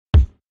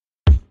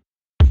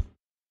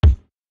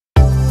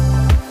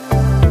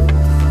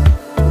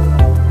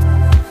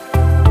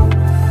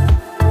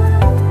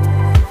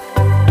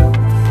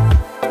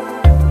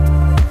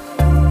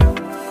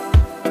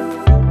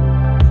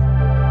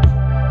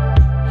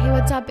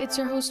What's up? It's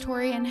your host,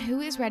 Torry, and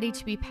who is ready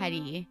to be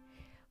petty?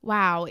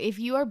 Wow, if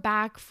you are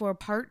back for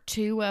part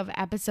 2 of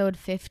episode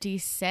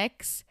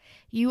 56,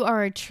 you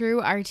are a true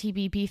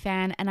RTBP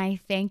fan, and I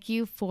thank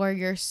you for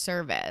your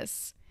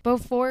service.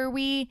 Before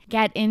we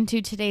get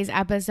into today's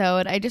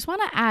episode, I just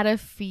want to add a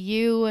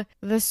few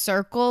the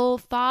circle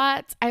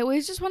thoughts. I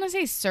always just want to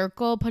say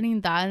circle.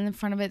 Putting that in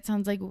front of it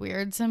sounds like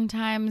weird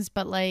sometimes,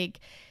 but like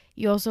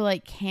you also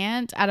like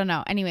can't. I don't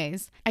know.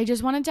 Anyways, I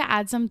just wanted to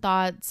add some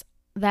thoughts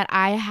that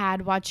I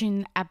had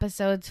watching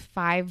episodes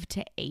 5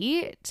 to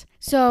 8.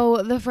 So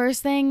the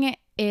first thing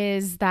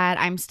is that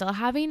I'm still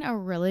having a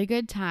really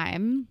good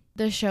time.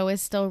 The show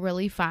is still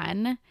really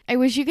fun. I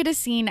wish you could have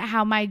seen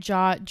how my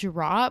jaw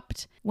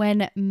dropped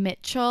when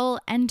Mitchell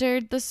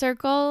entered the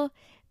circle,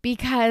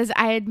 because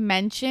I had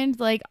mentioned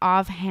like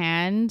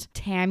offhand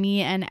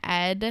Tammy and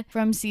Ed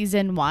from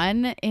season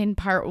 1 in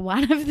part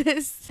 1 of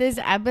this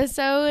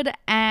episode.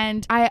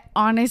 And I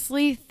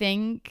honestly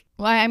think,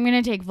 well, I'm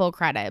going to take full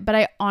credit, but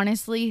I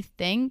honestly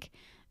think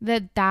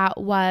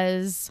that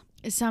was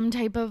some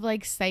type of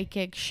like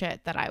psychic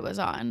shit that I was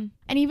on.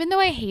 And even though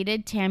I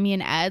hated Tammy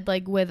and Ed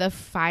like with a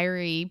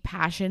fiery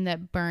passion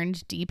that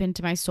burned deep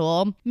into my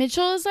soul,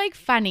 Mitchell is like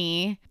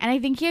funny, and I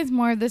think he has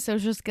more of the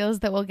social skills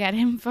that will get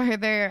him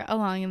further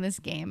along in this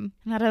game.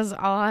 And that is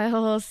all I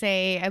will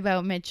say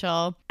about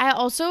Mitchell. I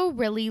also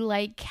really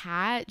like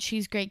Kat.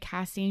 She's great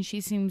casting. She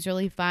seems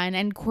really fun.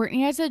 And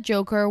Courtney as a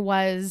Joker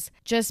was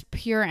just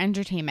pure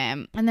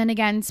entertainment. And then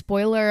again,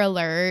 spoiler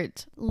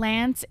alert,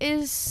 Lance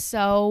is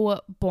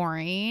so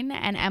boring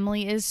and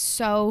Emily is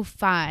so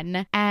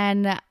fun.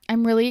 And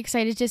I'm really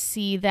excited to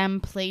see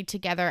them play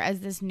together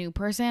as this new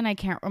person. I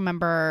can't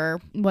remember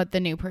what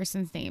the new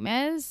person's name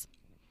is.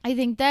 I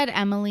think that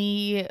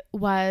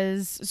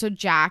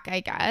Jack, I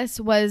guess,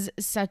 was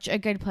such a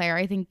good player.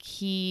 I think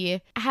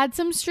he had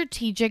some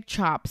strategic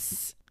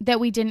chops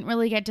that we didn't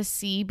really get to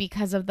see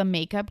because of the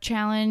makeup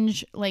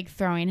challenge, like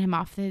throwing him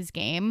off his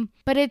game.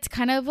 But it's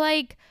kind of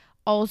like,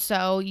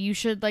 also, you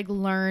should like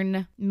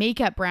learn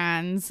makeup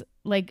brands.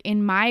 Like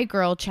in my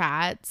girl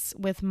chats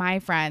with my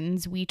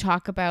friends, we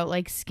talk about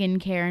like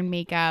skincare and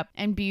makeup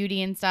and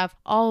beauty and stuff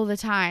all the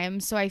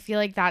time. So I feel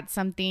like that's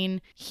something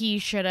he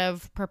should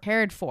have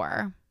prepared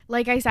for.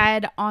 Like I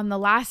said on the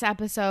last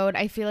episode,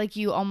 I feel like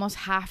you almost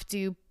have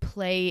to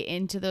play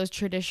into those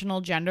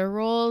traditional gender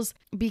roles,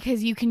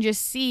 because you can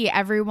just see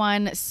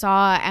everyone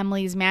saw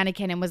Emily's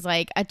mannequin and was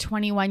like, a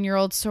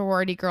 21-year-old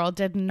sorority girl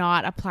did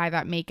not apply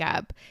that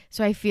makeup.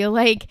 So I feel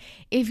like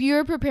if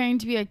you're preparing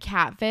to be a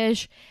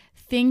catfish,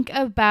 think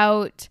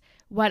about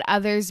what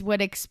others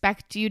would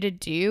expect you to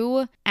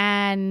do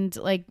and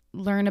like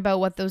learn about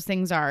what those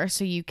things are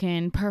so you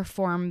can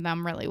perform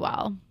them really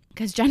well.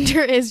 Because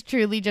gender is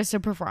truly just a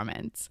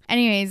performance.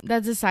 Anyways,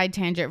 that's a side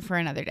tangent for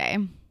another day.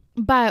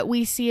 But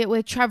we see it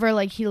with Trevor,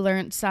 like he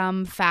learned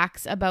some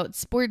facts about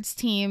sports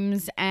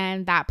teams,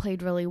 and that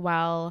played really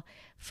well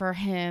for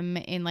him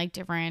in like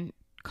different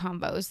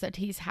combos that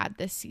he's had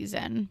this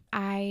season.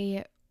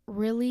 I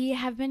really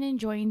have been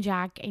enjoying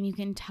Jack, and you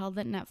can tell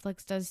that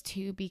Netflix does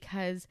too,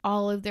 because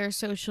all of their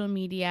social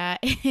media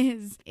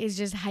is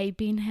just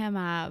hyping him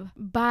up.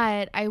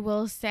 But I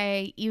will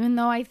say, even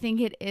though I think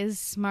it is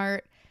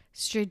smart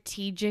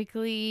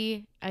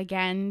strategically,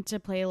 again, to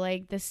play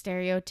like the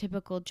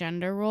stereotypical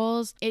gender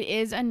roles, it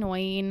is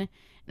annoying. And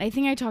I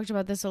think I talked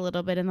about this a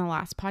little bit in the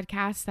last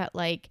podcast, that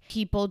like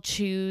people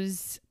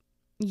choose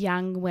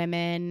young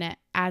women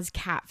as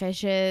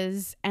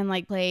catfishes and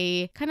like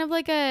play kind of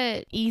like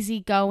a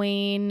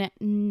easygoing,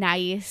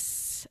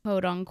 nice,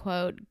 quote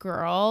unquote,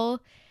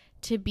 girl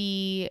to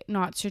be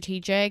not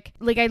strategic.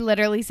 Like I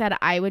literally said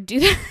I would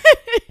do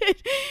that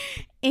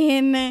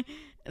in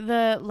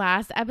the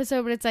last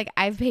episode, but it's like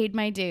I've paid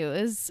my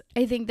dues.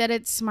 I think that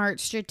it's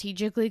smart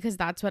strategically because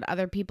that's what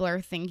other people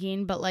are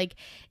thinking, but like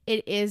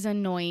it is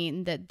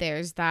annoying that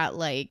there's that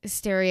like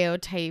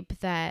stereotype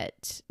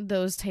that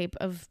those type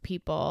of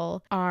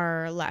people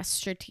are less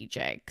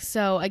strategic.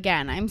 So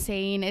again, I'm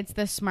saying it's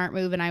the smart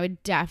move and I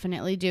would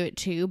definitely do it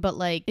too, but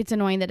like it's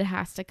annoying that it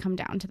has to come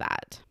down to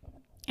that.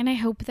 And I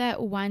hope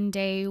that one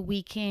day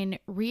we can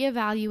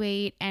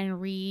reevaluate and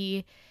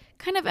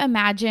kind of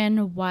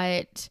imagine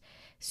what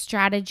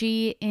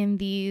strategy in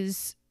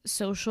these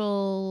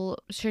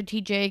social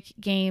strategic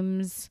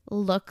games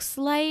looks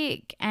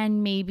like,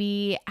 and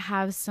maybe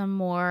have some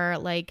more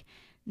like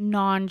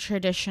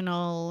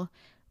non-traditional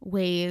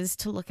ways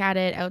to look at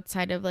it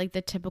outside of like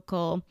the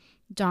typical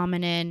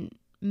dominant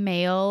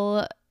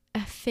male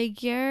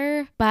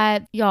figure.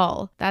 But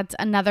y'all, that's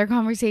another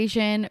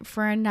conversation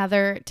for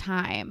another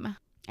time.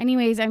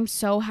 Anyways, I'm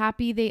so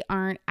happy they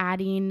aren't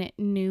adding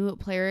new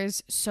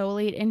players so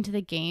late into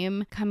the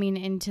game coming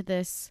into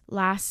this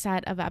last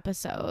set of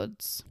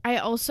episodes. I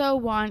also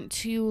want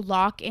to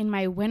lock in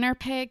my winner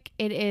pick.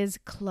 It is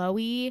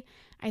Chloe.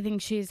 I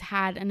think she's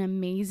had an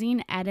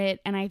amazing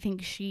edit, and I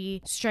think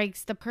she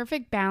strikes the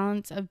perfect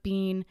balance of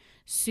being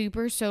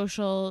super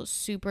social,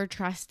 super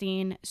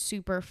trusting,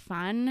 super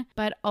fun,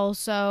 but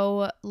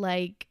also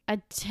like a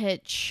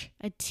teach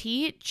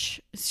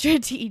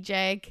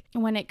strategic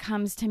when it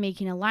comes to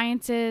making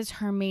alliances,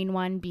 her main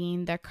one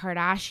being the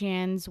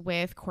Kardashians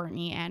with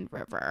Kourtney and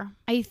River.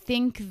 I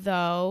think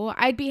though,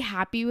 I'd be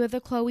happy with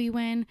a Khloe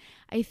win.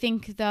 I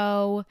think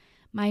though,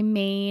 my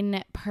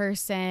main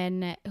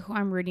person who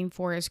I'm rooting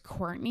for is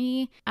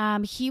Kourtney.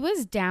 He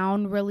was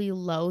down really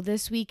low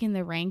this week in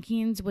the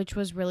rankings, which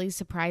was really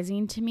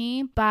surprising to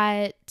me.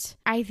 But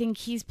I think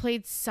he's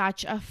played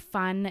such a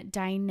fun,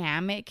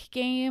 dynamic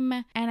game.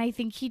 And I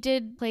think he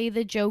did play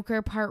the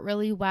Joker part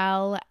really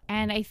well.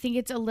 And I think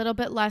it's a little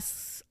bit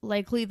less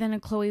likely than a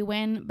Khloe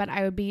win, but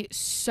I would be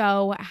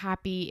so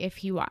happy if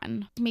he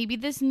won. Maybe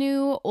this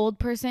new old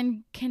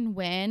person can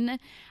win.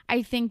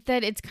 I think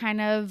that it's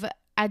kind of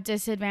a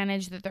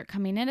disadvantage that they're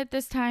coming in at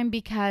this time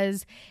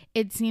because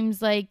it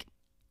seems like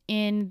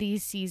in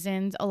these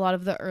seasons a lot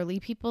of the early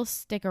people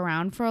stick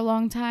around for a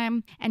long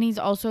time, and he's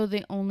also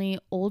the only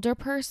older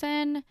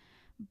person.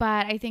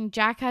 But I think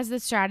Jack has the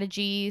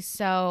strategy,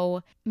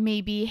 so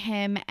maybe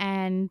him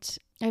and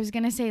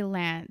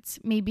Lance,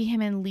 maybe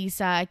him and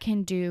Lisa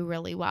can do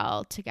really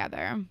well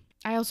together.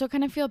 I also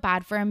kind of feel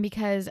bad for him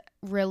because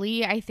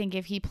really, I think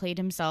if he played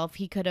himself,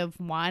 he could have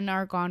won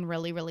or gone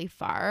really, really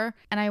far.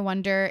 And I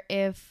wonder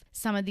if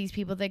some of these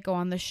people that go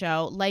on the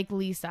show, like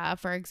Lisa,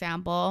 for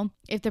example,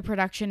 if the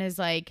production is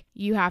like,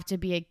 you have to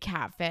be a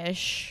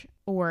catfish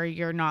or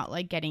you're not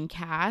like getting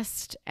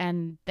cast,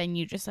 and then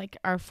you just like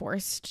are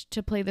forced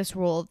to play this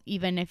role,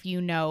 even if you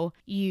know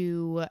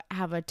you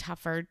have a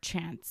tougher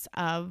chance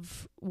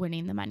of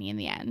winning the money in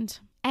the end.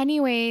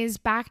 Anyways,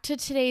 back to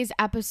today's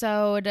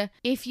episode.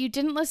 If you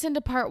didn't listen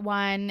to part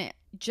 1,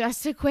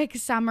 just a quick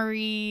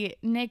summary.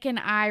 Nick and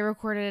I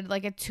recorded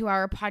like a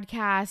 2-hour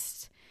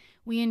podcast.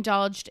 We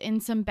indulged in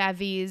some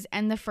bevies,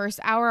 and the first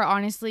hour,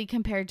 honestly,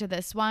 compared to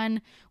this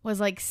one, was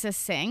like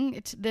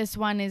succinct. This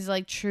one is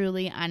like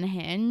truly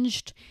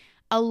unhinged.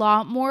 A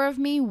lot more of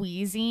me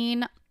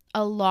wheezing,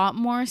 a lot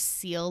more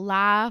seal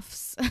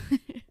laughs.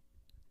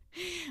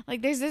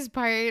 Like there's this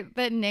part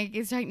that Nick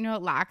is talking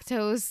about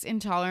lactose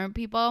intolerant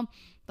people,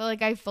 but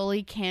like I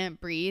fully can't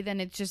breathe,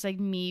 and it's just like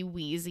me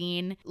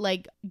wheezing,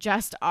 like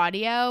just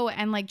audio,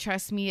 and like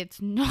trust me,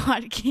 it's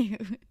not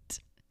cute.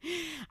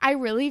 I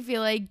really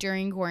feel like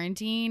during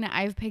quarantine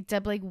I've picked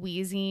up like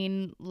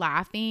wheezing,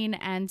 laughing,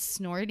 and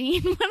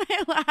snorting when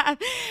I laugh,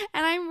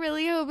 and I'm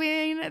really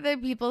hoping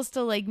that people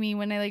still like me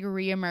when I like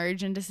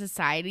reemerge into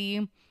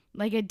society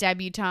like a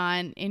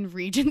debutante in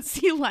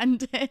Regency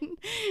London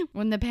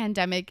when the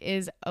pandemic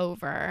is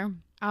over.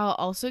 I'll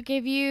also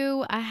give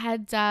you a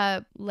heads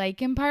up,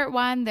 like in part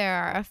 1, there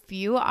are a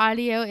few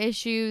audio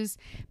issues,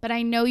 but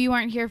I know you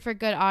aren't here for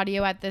good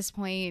audio at this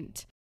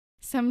point.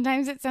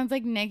 Sometimes it sounds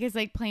like Nick is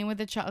like playing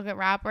with a chocolate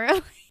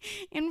wrapper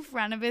in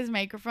front of his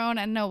microphone.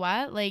 And know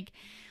what? Like,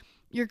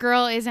 your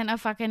girl isn't a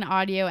fucking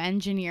audio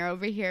engineer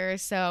over here,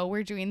 so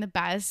we're doing the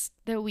best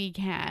that we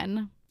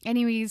can.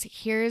 Anyways,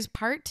 here's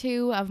part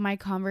 2 of my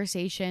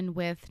conversation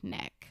with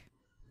Nick.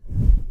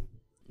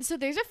 So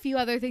there's a few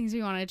other things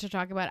we wanted to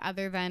talk about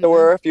other than... There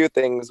were a few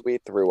things we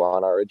threw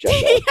on our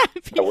agenda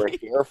that we're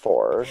here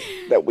for,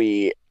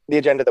 the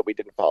agenda that we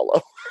didn't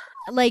follow.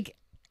 Like,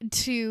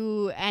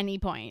 to any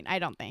point, I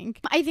don't think.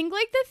 I think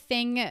like the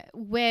thing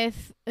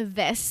with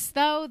this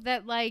though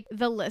that like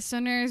the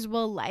listeners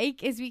will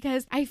like is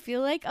because I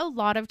feel like a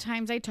lot of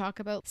times I talk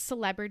about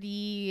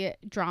celebrity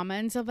drama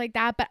and stuff like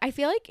that, but I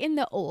feel like in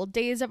the old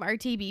days of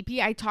RTBP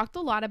I talked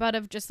a lot about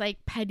of just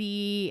like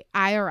petty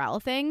IRL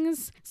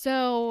things.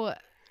 So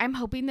I'm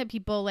hoping that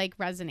people like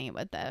resonate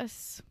with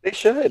this. They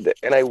should,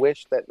 and I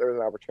wish that there was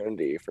an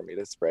opportunity for me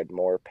to spread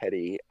more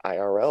petty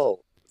IRL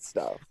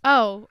stuff.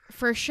 Oh,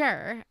 for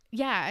sure.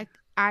 Yeah,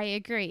 I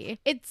agree.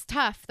 It's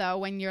tough though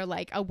when you're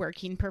like a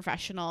working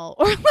professional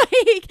or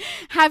like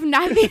have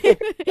nothing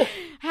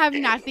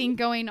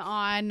going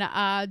on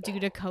due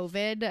to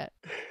COVID.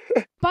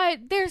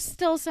 But there's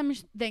still some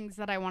things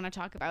that I want to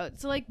talk about.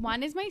 So like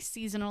one is my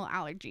seasonal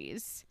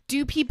allergies.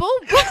 Do people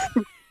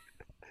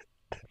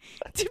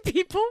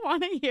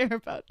want to hear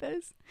about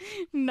this?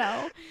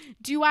 No.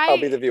 I'll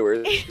be the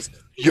viewers.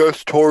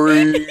 Yes,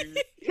 Torry.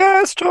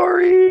 Yes,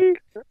 Torry.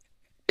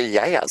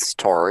 Yes,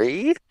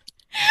 Torry.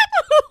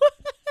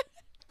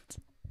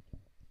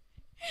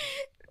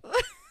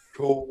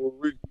 Torry.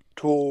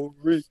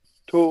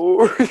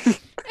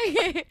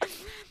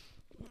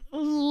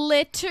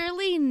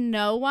 Literally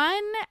no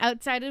one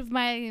outside of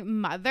my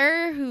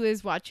mother who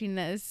is watching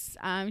this,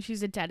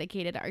 she's a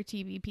dedicated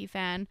RTBP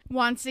fan,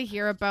 wants to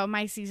hear about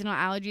my seasonal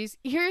allergies.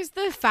 Here's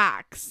the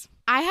facts.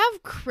 I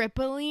have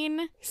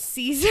crippling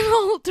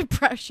seasonal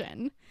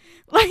depression.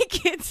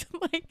 Like, it's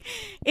like,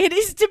 it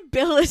is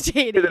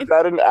debilitating. Is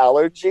that an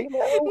allergy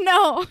now?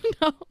 No.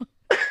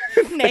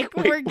 Nick,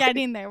 we're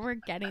getting there.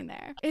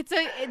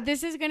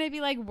 This is going to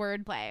be like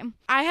wordplay.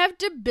 I have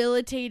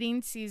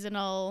debilitating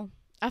seasonal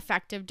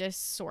affective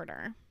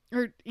disorder.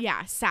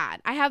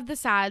 SAD. I have the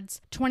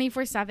SADs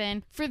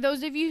 24/7. For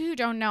those of you who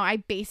don't know, I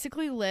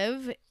basically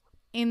live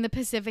in the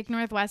Pacific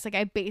Northwest. Like,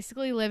 I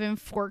basically live in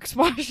Forks,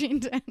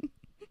 Washington.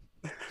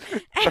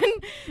 And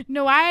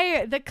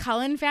the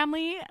Cullen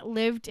family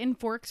lived in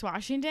Forks,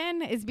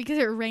 Washington is because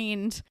it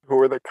rained. Who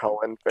are the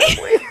Cullen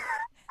family?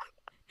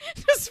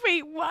 Just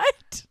wait,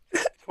 what?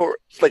 Or,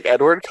 like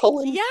Edward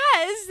Cullen?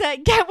 Yes,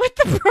 get with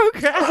the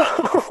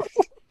program.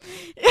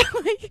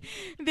 Like,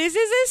 this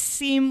is a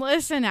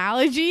seamless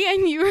analogy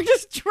and you were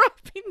just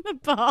dropping the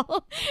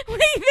ball.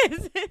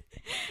 Like,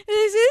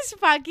 this is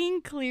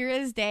fucking clear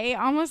as day,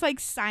 almost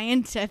like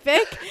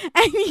scientific,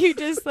 and you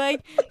just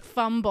like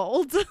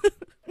fumbled.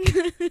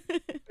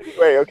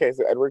 Wait, okay,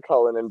 so Edward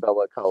Cullen and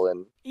Bella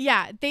Cullen.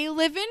 Yeah, they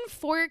live in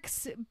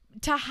Forks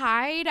to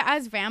hide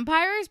as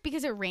vampires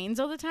because it rains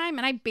all the time,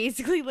 and I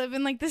basically live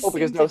in like the same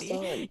because city. No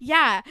sun.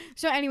 Yeah.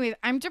 So anyways,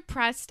 I'm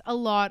depressed a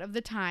lot of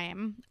the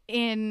time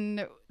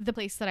in the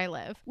place that I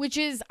live, which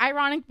is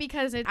ironic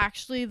because it's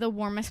actually the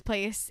warmest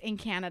place in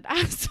Canada.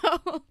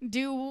 So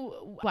do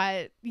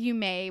what you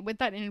may with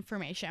that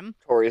information.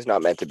 Torry's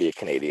not meant to be a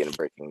Canadian,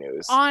 breaking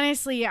news.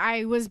 Honestly,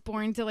 I was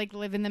born to like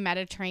live in the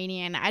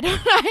Mediterranean. I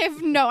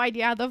have no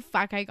idea how the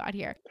fuck I got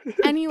here.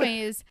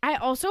 Anyways, I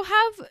also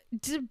have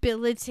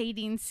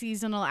debilitating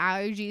seasonal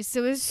allergies.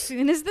 So as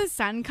soon as the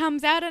sun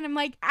comes out and I'm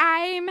like,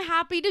 I'm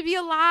happy to be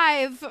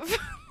alive.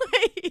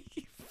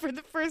 Like, for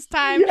the first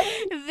time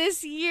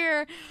this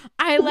year,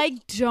 I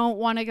like don't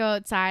want to go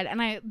outside.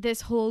 And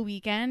this whole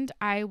weekend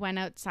I went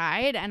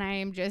outside and I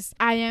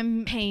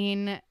am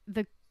paying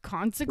the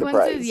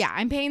consequences. Yeah,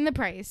 I'm paying the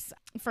price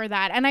for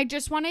that. And I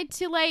just wanted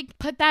to like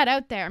put that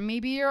out there.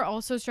 Maybe you're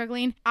also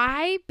struggling.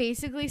 I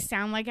basically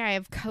sound like I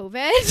have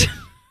COVID.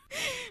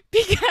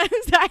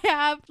 Because I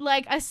have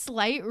like a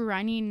slight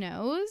runny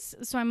nose,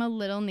 so I'm a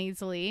little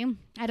nasally.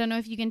 I don't know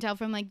if you can tell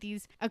from like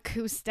these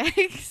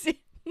acoustics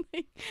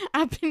like,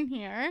 up in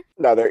here.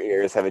 Now their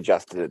ears have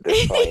adjusted at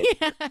this point.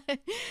 Yeah.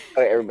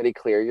 Right, everybody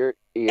clear your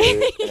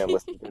ears and then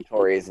listen to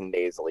Torry's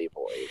nasally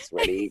voice.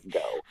 Ready, go.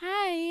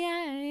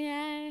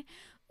 Hi.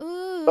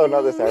 Ooh. Oh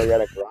no, this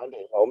Ariana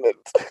Grande moment.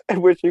 I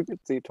wish you could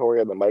see Torry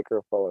on the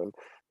microphone.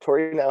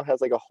 Torry now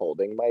has like a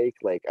holding mic,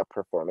 like a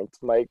performance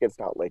mic. It's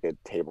not like a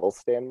table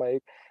stand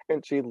mic.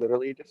 And she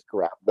literally just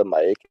grabbed the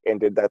mic and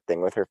did that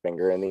thing with her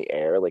finger in the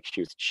air. Like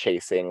she was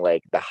chasing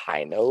like the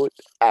high note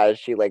as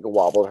she like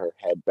wobbled her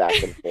head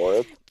back and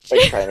forth.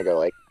 Like trying to go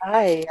like,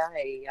 hi.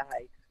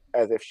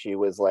 As if she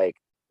was like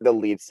the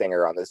lead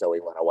singer on the Zoe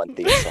 101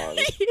 theme song.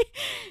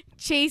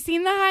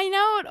 Chasing the high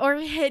note or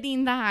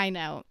hitting the high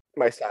note?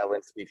 My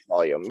silence speaks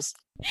volumes.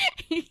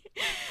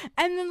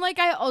 And then like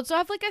I also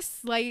have like a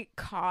slight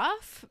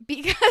cough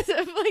because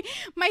of like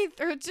my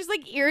throat's just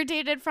like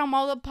irritated from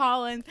all the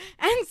pollen,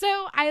 and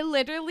so I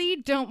literally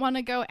don't want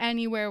to go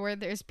anywhere where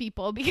there's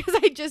people because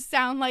I just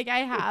sound like I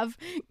have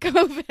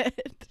COVID.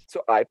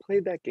 So I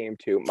played that game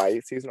too. My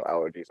seasonal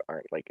allergies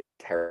aren't like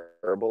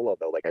terrible,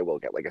 although like I will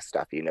get like a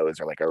stuffy nose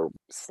or like a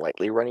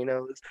slightly runny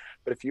nose.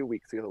 But a few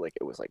weeks ago, like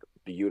it was like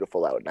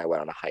beautiful out and I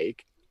went on a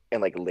hike,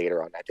 and like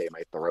later on that day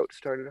my throat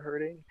started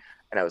hurting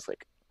and I was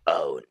like,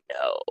 oh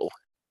no,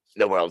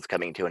 the world's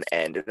coming to an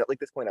end. And at like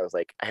this point I was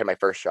like, I had my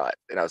first shot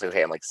and I was like,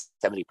 okay, I'm like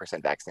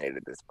 70% vaccinated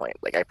at this point.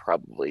 Like I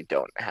probably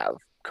don't have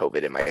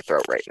COVID in my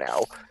throat right now.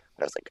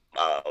 And I was like,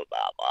 blah, blah,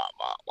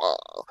 blah,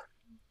 blah.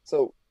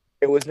 So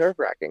it was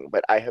nerve-wracking,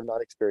 but I have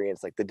not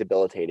experienced like the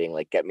debilitating,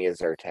 like get me a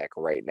Zyrtec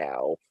right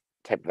now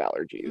type of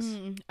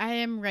allergies. I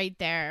am right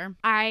there.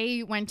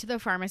 I went to the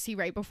pharmacy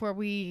right before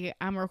we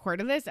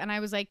recorded this, and I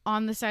was like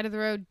on the side of the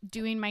road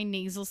doing my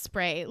nasal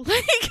spray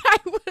like I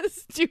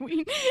was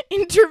doing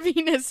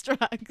intravenous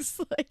drugs.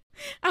 Like,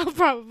 I'll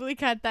probably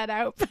cut that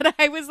out, but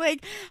I was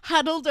like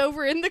huddled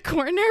over in the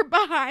corner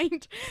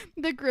behind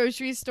the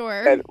grocery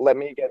store. And let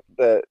me get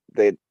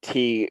the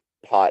tea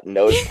pot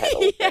nose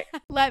pedal thing.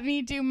 Let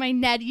me do my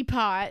neti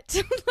pot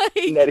like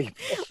neti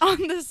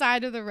on the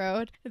side of the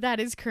road. That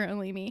is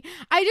currently me.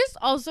 I just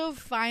also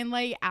find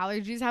like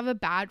allergies have a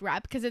bad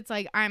rep because it's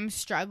like I'm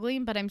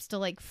struggling but I'm still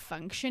like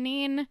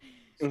functioning.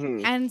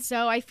 And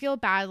so I feel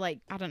bad, like,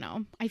 I don't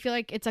know. I feel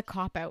like it's a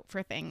cop-out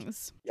for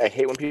things. I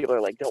hate when people are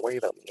like, don't worry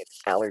about me,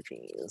 it's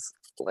allergies.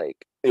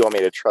 Like, you want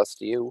me to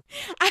trust you?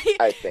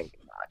 I think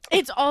not.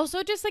 It's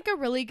also just like a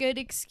really good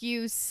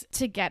excuse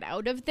to get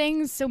out of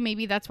things, so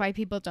maybe that's why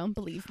people don't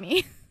believe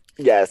me.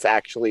 Yes,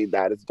 actually,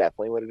 that is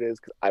definitely what it is,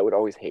 because I would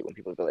always hate when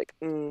people would be like,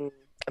 I'm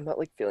not,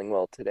 like, feeling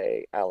well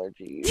today,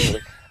 allergies.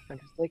 Like, I'm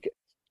just, like,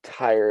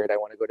 tired, I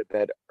want to go to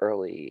bed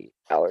early,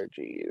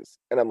 allergies.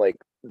 And I'm like,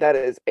 that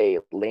is a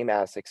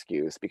lame-ass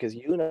excuse, because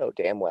you know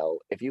damn well,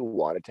 if you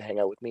wanted to hang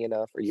out with me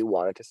enough, or you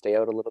wanted to stay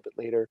out a little bit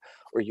later,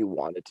 or you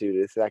wanted to do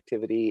this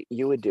activity,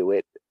 you would do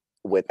it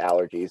with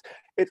allergies.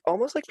 It's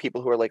almost like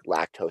people who are, like,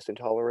 lactose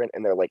intolerant,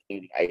 and they're, like,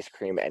 eating ice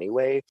cream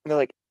anyway. And they're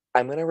like,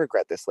 I'm gonna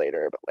regret this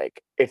later, but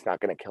like it's not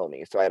gonna kill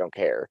me, so I don't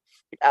care.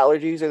 Like,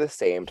 allergies are the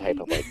same type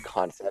of like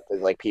concept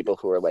as like people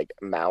who are like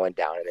mowing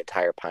down an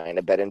entire pint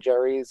of Ben and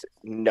Jerry's,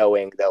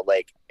 knowing they'll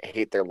like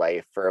hate their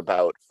life for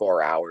about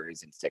 4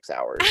 hours and 6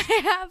 hours.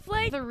 I have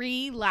like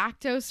 3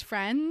 lactose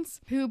friends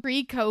who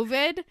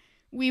pre-COVID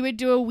we would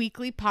do a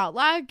weekly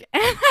potluck,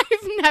 and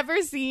I've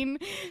never seen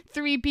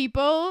 3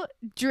 people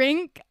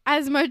drink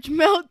as much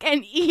milk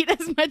and eat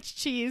as much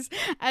cheese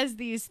as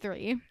these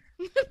 3.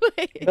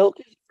 Like, Milk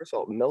is, first of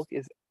all, milk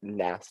is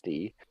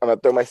nasty. I'm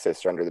gonna throw my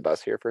sister under the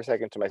bus here for a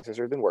second. So my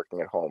sister's been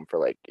working at home for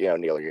like,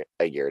 nearly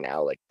a year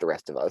now, like the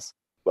rest of us.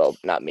 Well,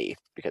 not me,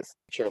 because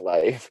it's your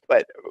life,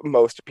 but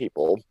most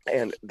people.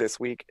 And this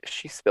week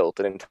she spilled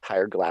an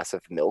entire glass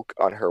of milk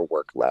on her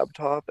work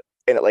laptop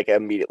and it like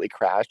immediately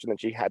crashed. And then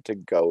she had to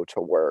go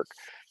to work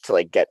to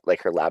like get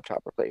like her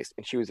laptop replaced.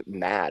 And she was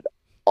mad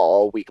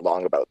all week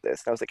long about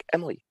this. And I was like,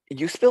 Emily,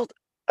 you spilled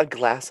a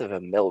glass of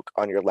a milk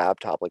on your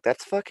laptop. Like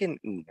that's fucking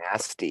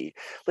nasty.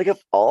 Like of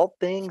all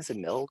things,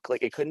 milk,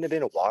 like it couldn't have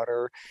been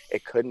water,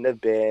 it couldn't have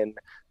been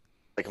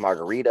like a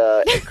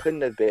margarita, it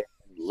couldn't have been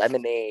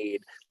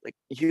lemonade. Like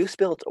you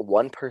spilled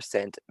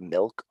 1%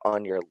 milk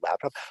on your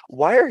laptop.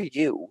 Why are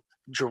you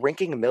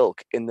drinking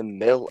milk in the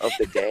middle of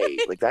the day?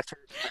 Like that's her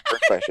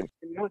first question.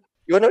 You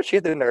know what she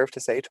had the nerve to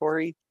say,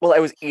 Tori? Well, I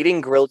was eating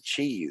grilled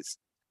cheese.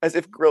 As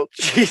if grilled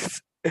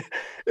cheese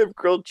if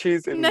grilled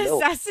cheese and milk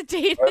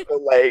necessitated. are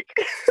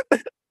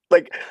the,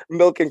 like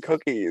milk and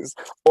cookies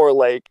or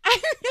like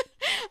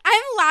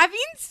I'm laughing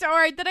so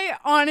hard that I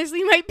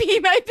honestly might pee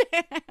my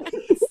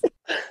pants.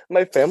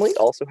 my family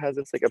also has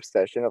this like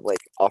obsession of like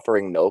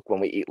offering milk when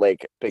we eat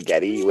like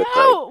spaghetti with like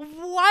No,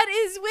 what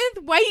is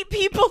with white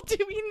people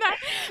doing that?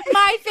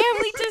 My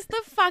family does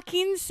the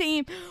fucking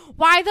same.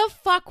 Why the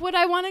fuck would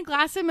I want a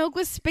glass of milk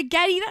with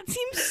spaghetti? That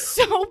seems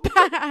so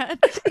bad.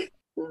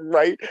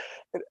 right.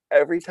 And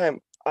every time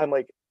I'm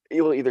like,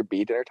 it will either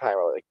be dinner time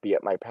or like be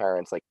at my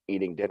parents like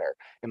eating dinner,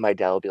 and my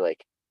dad will be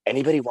like,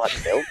 "Anybody want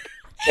milk?"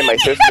 And my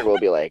sister will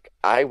be like,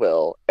 "I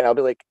will," and I'll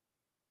be like,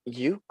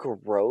 "You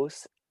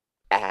gross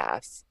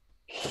ass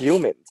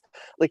humans!"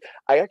 Like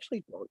I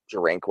actually don't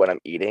drink when I'm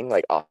eating.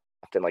 Like often,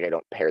 like I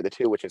don't pair the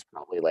two, which is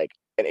probably like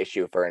an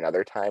issue for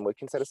another time we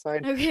can set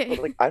aside. Okay. But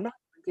like I'm not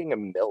drinking a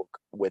milk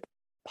with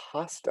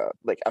pasta.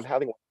 Like I'm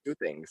having two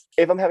things.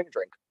 If I'm having a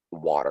drink,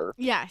 water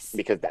Yes.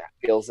 because that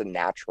feels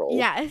natural.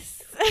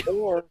 Yes.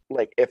 Or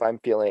like if I'm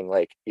feeling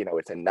like,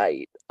 it's a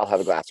night, I'll have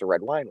a glass of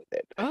red wine with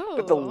it.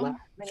 But the Oh. last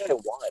thing I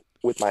want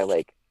with my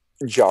like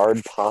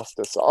jarred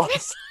pasta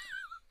sauce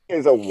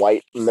is a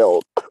white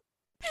milk.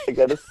 Like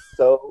that is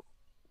so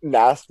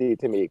nasty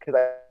to me because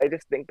I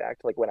just think back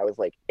to like when I was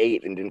like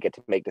 8 and didn't get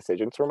to make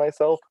decisions for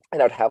myself,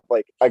 and I'd have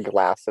like a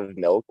glass of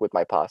milk with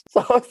my pasta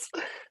sauce.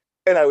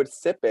 And I would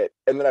sip it,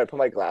 and then I'd put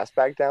my glass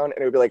back down, and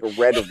it would be like a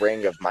red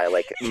ring of my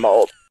like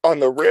malt on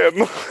the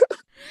rim.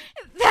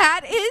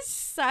 That is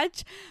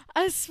such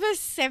a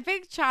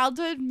specific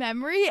childhood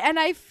memory, and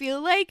I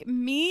feel like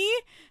me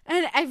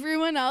and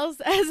everyone else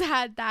has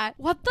had that.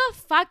 What the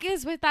fuck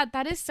is with that?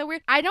 That is so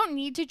weird. I don't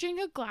need to drink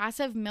a glass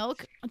of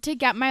milk to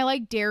get my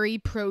like dairy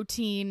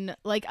protein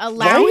like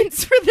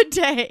allowance for the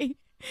day.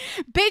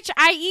 Bitch,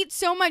 I eat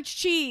so much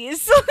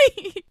cheese.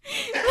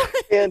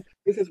 And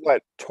this is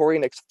what Torry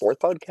and Nick's fourth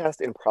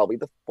podcast and probably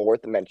the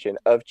fourth mention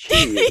of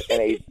cheese in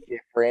a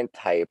different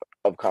type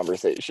of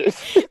conversation.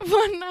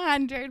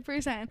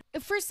 100%.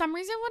 For some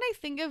reason, when I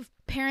think of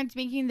parents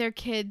making their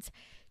kids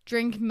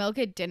drink milk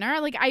at dinner,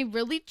 like I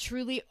really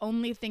truly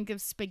only think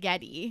of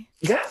spaghetti.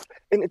 Yeah,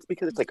 and it's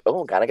because it's like,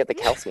 oh, gotta get the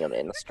calcium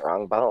in,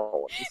 strong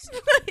bones.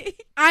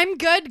 I'm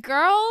good,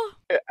 girl.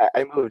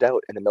 I moved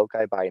out, and the milk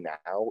I buy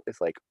now is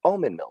like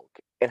almond milk.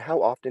 And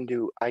how often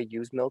do I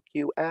use milk,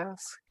 you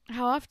ask?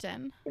 How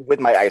often? With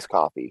my iced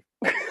coffee.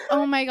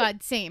 Oh my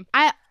God, same.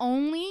 I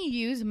only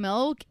use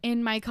milk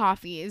in my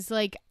coffees.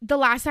 Like the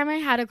last time I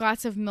had a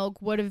glass of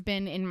milk would have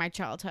been in my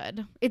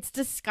childhood. It's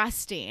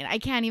disgusting. I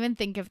can't even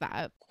think of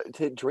that.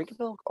 To drink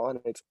milk on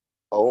its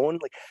own,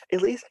 like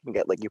at least I can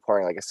get like you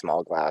pouring like a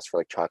small glass for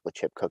like chocolate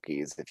chip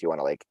cookies if you want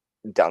to like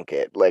dunk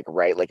it, like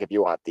right, like if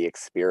you want the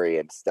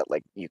experience that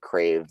like you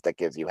crave that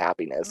gives you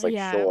happiness, like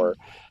Yeah. sure,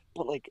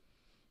 but like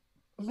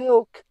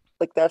milk,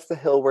 like that's the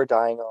hill we're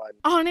dying on.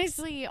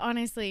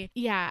 Honestly,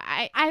 yeah,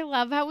 I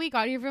love how we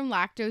got here from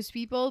lactose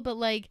people, but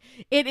like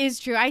it is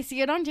true. I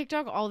see it on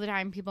TikTok all the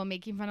time, people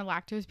making fun of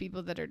lactose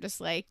people that are just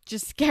like,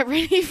 just get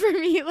ready for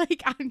me,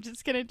 like I'm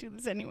just gonna do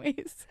this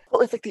anyways.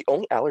 Well, it's like the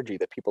only allergy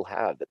that people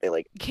have that they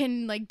like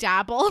Can like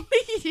dabble.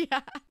 Yeah.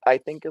 I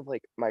think of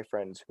like my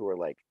friends who are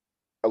like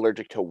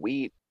allergic to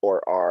wheat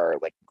or are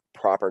like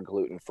proper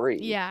gluten free,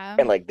 Yeah.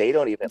 and like they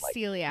don't even like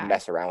Celiac.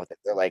 mess around with it.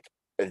 They're like,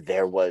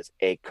 there was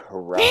a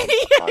crumb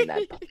on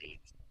that plate,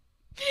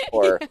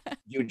 or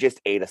you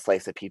just ate a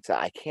slice of pizza,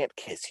 I can't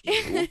kiss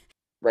you.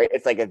 Right,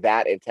 it's like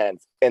that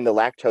intense. And the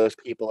lactose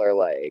people are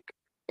like,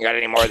 you got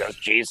any more of those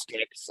cheese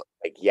sticks?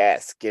 Like,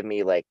 yes, give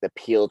me like the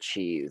peel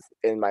cheese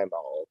in my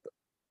mouth.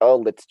 Oh,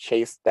 let's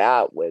chase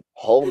that with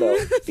whole milk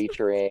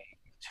featuring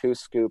 2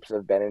 scoops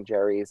of Ben and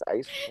Jerry's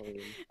ice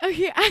cream.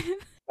 Okay.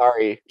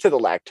 Sorry to the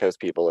lactose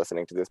people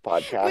listening to this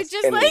podcast. Which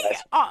is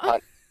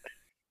like,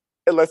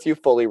 Unless you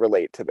fully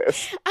relate to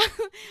this.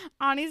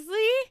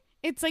 honestly,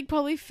 it's like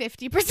probably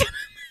 50% of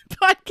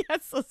my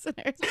podcast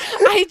listeners.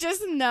 I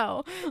just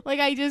know. Like,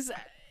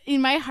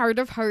 in my heart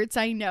of hearts,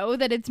 I know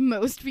that it's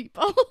most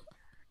people.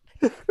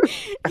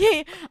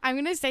 Yeah, I'm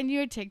gonna send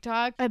you a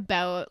TikTok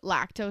about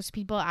lactose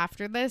people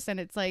after this, and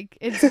it's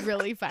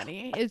really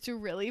funny. It's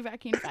really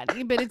fucking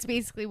funny, but it's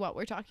basically what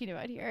we're talking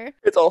about here.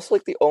 It's also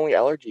like the only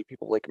allergy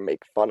people like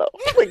make fun of.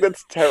 Like,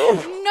 that's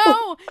terrible.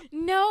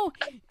 No,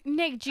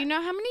 Nick, do you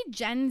know how many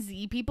Gen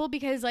Z people,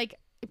 because like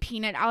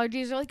peanut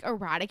allergies are like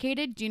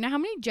eradicated, do you know how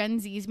many Gen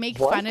Zs make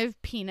fun of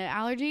peanut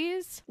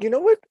allergies? You know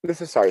what? This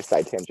is, sorry,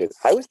 side tangent.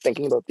 I was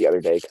thinking about the other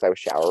day because I was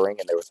showering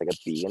and there was like a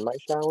bee in my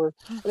shower.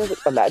 And I was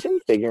like, imagine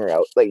figuring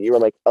out like you were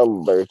like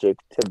allergic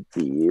to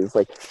bees.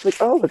 Like,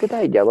 oh, look at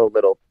that yellow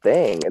little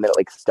thing. And then it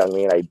like stung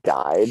me and I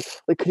died.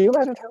 Like, could you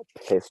imagine how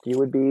pissed you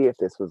would be if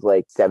this was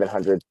like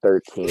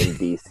 713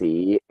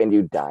 BC and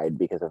you died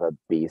because of a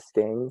bee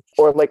sting?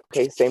 Or like,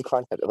 okay, same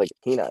concept, like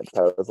peanuts.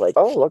 I was like,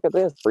 oh, look at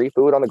this, free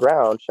food on the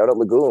ground. Shout out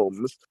legumes.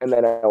 And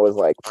then I was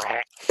like,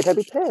 I'd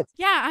be pissed.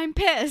 Yeah, I'm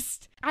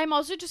pissed. I'm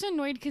also just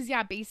annoyed because,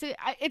 yeah,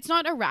 it's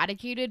not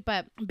eradicated,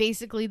 but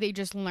basically they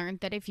just learned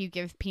that if you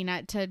give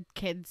peanut to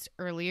kids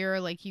earlier,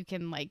 like, you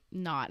can, like,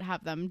 not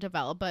have them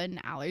develop an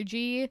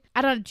allergy.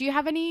 I don't know. Do you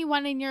have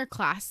anyone in your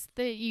class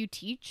that you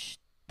teach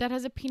that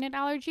has a peanut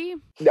allergy?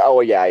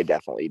 Oh, yeah, I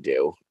definitely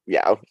do.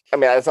 Yeah. I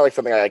mean, it's not like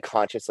something I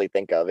consciously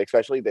think of,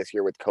 especially this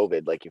year with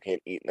COVID. Like, you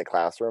can't eat in the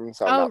classroom.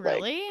 So I'm not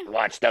really? Like,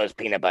 watch those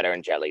peanut butter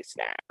and jelly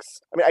snacks.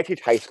 I mean, I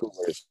teach high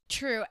schoolers.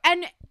 True.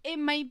 And it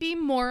might be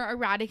more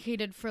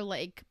eradicated for,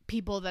 like,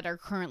 people that are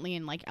currently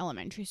in, like,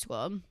 elementary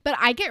school. But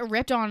I get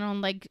ripped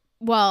on, like,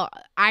 well,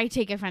 I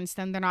take offense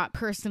to them. They're not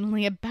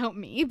personally about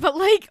me. But,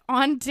 like,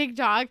 on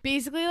TikTok,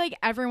 basically, like,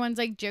 everyone's,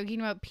 like, joking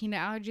about peanut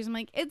allergies. I'm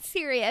like, it's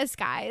serious,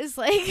 guys.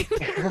 Like,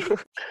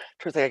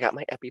 Turns out I got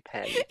my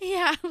EpiPen.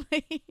 Yeah.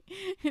 Like,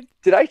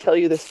 did I tell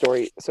you this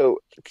story? So,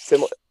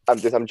 similar. I'm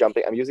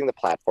using the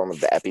platform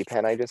of the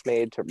EpiPen I just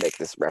made to make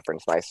this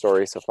reference my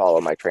story. So follow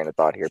my train of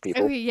thought here,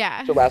 people. okay,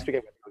 yeah. So last week I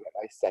went to get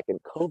my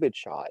second COVID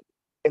shot,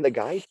 and the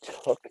guy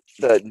took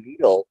the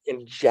needle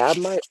and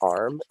jabbed my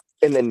arm,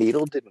 and the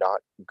needle did not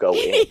go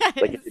in. Yes.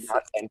 Like, it did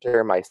not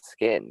enter my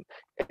skin.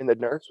 And the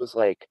nurse was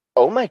like,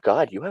 "Oh my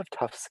God, you have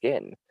tough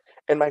skin."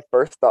 And my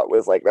first thought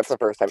was like, that's the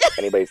first time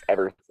anybody's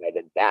ever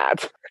said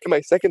that. And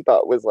my second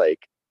thought was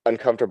like,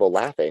 uncomfortable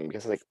laughing,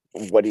 because like,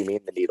 what do you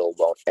mean the needle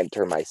won't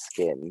enter my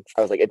skin?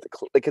 I was like, it's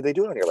like, because they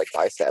do it on your like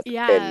bicep,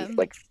 Yeah. and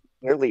like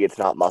clearly it's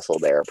not muscle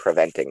there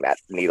preventing that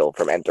needle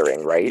from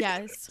entering, right?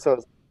 Yes.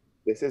 So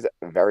this is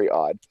very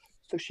odd.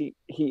 So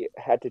he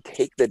had to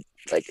take the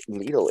like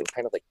needle and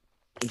kind of like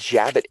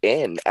jab it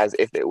in as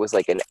if it was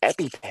like an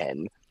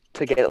EpiPen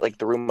to get it like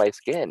through my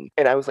skin.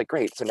 And I was like,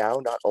 great, so now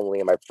not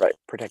only am I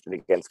protected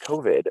against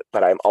COVID,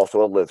 but I'm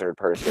also a lizard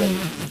person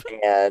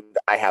and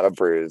I have a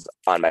bruise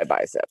on my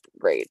bicep.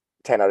 Great.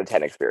 10 out of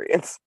 10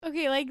 experience.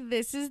 Okay, like,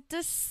 this is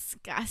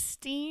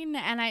disgusting,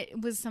 and it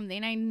was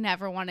something I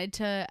never wanted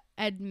to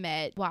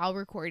admit while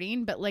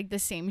recording, but like the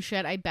same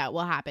shit I bet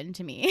will happen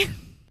to me.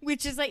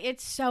 Which is like,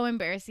 it's so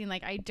embarrassing.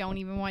 Like, I don't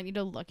even want you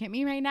to look at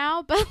me right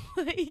now, but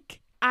like,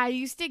 I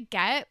used to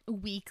get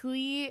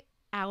weekly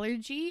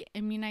allergy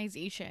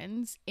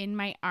immunizations in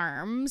my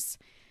arms.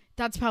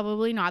 That's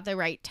probably not the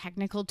right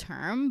technical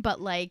term,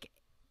 but like,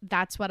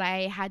 that's what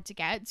I had to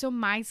get. So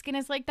my skin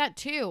is like that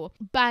too.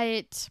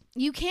 But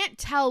you can't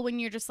tell when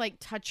you're just like,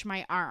 touch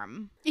my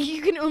arm.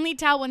 You can only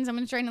tell when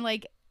someone's trying to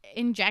like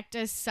inject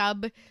a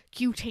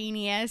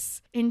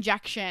subcutaneous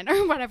injection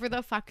or whatever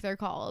the fuck they're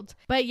called.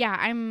 But yeah,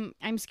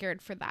 I'm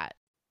scared for that.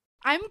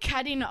 I'm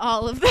cutting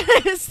all of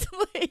this.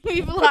 Like,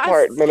 we've lost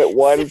part, minute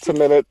 1 to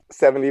minute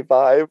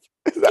 75.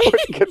 Is that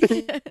what you're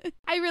getting?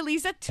 I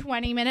release a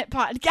 20-minute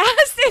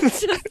podcast.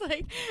 It's just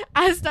like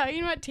us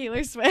talking about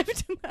Taylor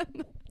Swift, and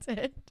then that's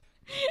it.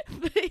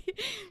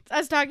 It's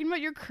us talking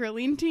about your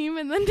curling team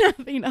and then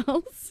nothing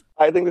else.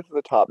 I think this is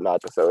a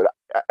top-notch episode.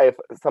 If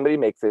somebody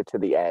makes it to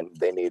the end,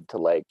 they need to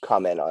like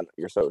comment on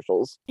your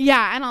socials.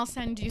 Yeah, and I'll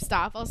send you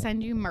stuff. I'll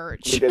send you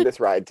merch. We did this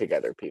ride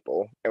together,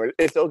 people. And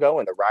it's still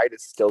going. The ride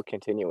is still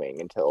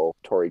continuing until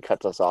Torry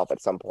cuts us off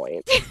at some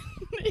point.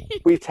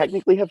 We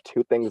technically have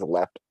 2 things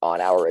left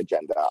on our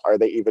agenda. Are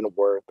they even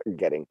worth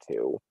getting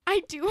to?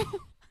 I do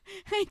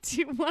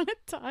want to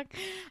talk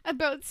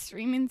about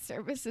streaming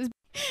services.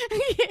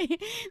 Okay,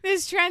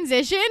 this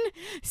transition,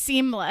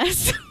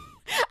 seamless.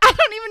 I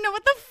don't even know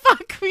what the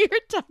fuck we were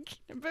talking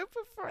about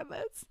before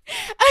this.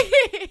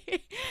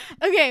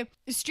 Okay,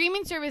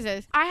 streaming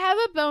services. I have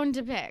a bone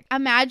to pick.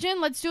 Imagine,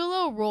 let's do a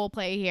little role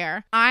play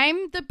here.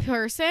 I'm the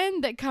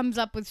person that comes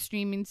up with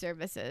streaming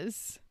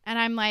services. And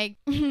I'm like,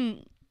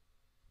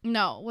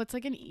 no, what's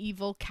like an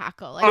evil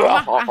cackle?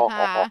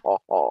 Like,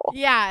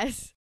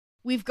 yes.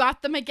 We've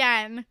got them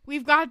again.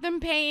 We've got them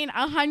paying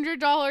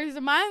 $100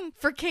 a month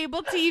for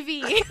cable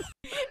TV.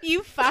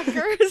 You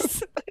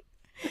fuckers.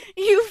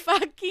 You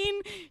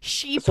fucking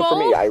So for sheeple.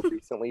 me, I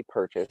recently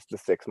purchased the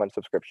 6-month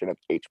subscription of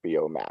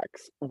HBO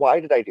Max. Why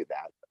did I do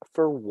that?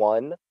 For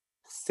one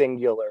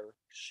singular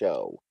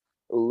show.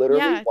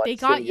 Literally Yeah, one they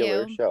got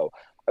singular you. show.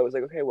 I was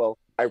like, okay, well,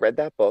 I read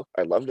that book.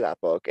 I loved that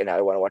book, and now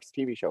I want to watch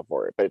the TV show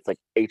for it. But it's like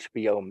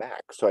HBO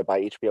Max. So I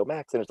buy HBO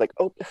Max, and it's like,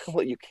 oh,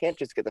 well, you can't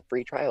just get the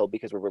free trial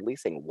because we're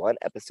releasing one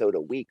episode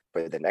a week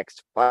for the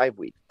next 5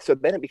 weeks. So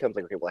then it becomes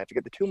like, okay, well, I have to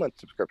get the 2-month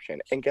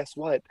subscription. And guess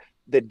what?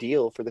 The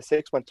deal for the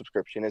 6-month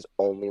subscription is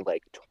only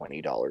like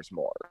 $20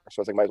 more. So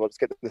I was like, might as well just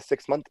get the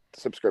 6-month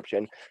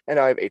subscription. And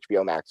now I have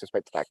HBO Max,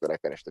 despite the fact that I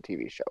finished the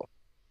TV show.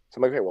 So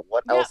I'm like, okay, well,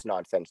 what Yeah. else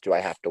nonsense do I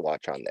have to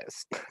watch on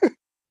this?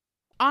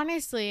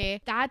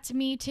 Honestly, that's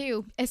me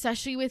too,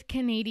 especially with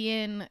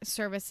Canadian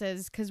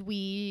services because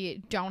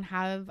we don't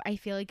have, I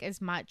feel like,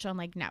 as much on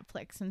like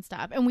Netflix and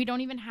stuff. And we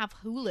don't even have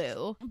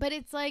Hulu. But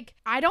it's like,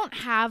 I don't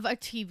have a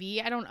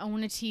TV. I don't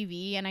own a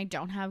TV and I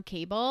don't have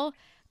cable,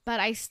 but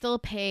I still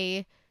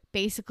pay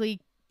basically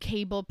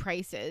cable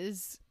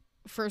prices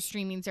for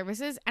streaming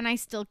services and I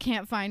still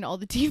can't find all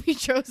the TV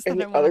shows And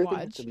that I the want to other thing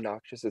that's watch.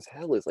 obnoxious as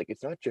hell is like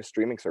it's not just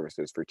streaming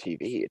services for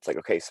TV. It's like,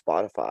 okay,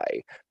 Spotify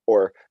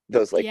or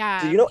those like, do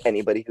Yeah. you know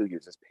anybody who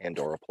uses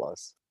Pandora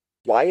Plus?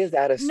 Why is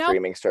that a Nope.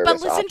 streaming But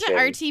service listen to option?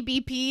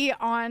 RTBP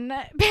on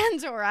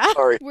Pandora.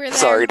 Sorry, Where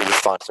sorry they're to the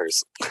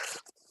sponsors.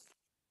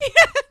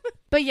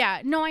 But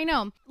yeah, no, I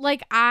know.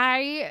 Like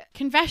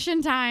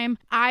confession time,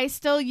 I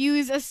still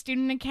use a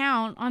student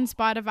account on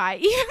Spotify,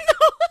 even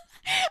though,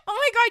 oh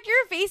my God,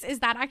 your face, is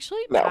that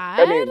actually No,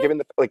 bad? I mean, given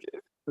the like,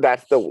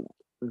 that's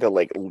the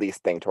like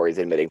least thing Tori's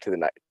admitting to the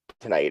night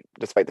tonight,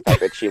 despite the fact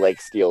that she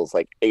like steals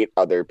like 8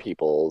 other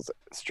people's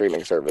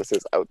streaming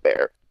services out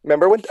there.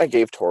 Remember when I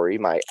gave Tori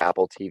my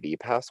Apple TV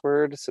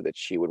password so that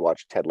she would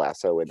watch Ted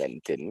Lasso and then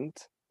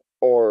didn't?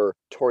 Or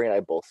Tori and I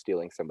both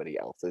stealing somebody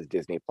else's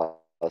Disney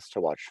Plus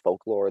to watch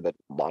Folklore, the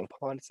Long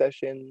Pond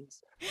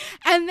sessions.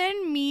 And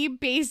then me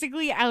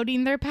basically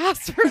outing their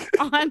password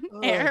on Oh,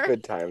 air.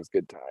 good times,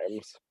 good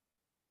times.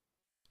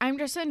 I'm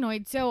just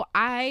annoyed. So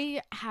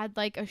I had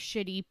like a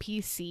shitty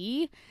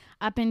PC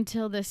up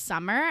until this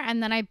summer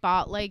and then I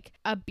bought like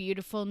a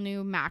beautiful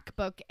new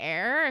MacBook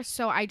Air.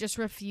 So I just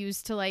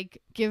refused to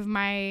like give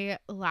my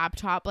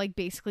laptop like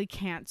basically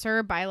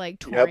cancer by like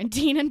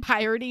torrenting and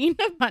pirating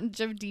a bunch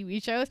of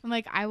TV shows. I'm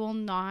like, I will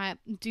not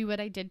do what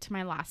I did to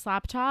my last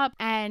laptop.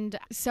 And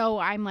so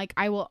I'm like,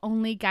 I will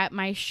only get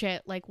my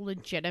shit like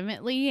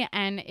legitimately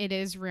and it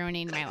is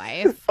ruining my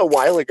life. A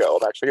while ago,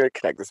 I'm actually going to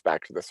connect this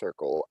back to The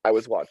Circle. I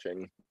was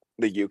watching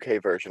the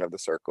UK version of The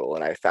Circle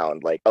and I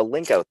found like a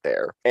link out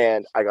there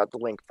and I got the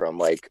link from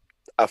like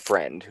a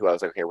friend who I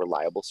was like, okay,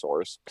 reliable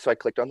source. So I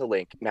clicked on the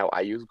link. Now I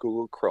use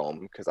Google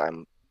Chrome because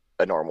I'm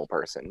a normal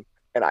person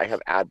and I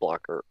have ad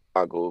blocker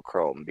on Google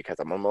Chrome because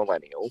I'm a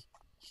millennial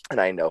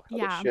and I know how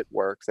this shit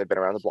works. I've been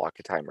around the block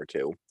a time or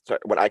two. So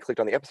when I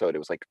clicked on the episode, it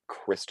was like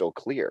crystal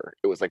clear.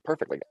 It was like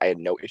perfect. Like I had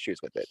no issues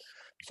with it.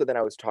 So then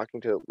I was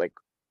talking to like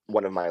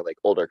one of my like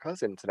older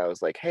cousins and I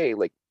was like, hey,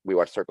 like we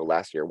watched Circle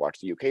last year, watch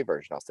the UK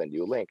version. I'll send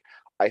you a link.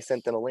 I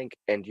sent them a link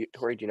and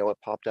Tori, do you know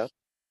what popped up?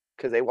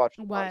 Because they watched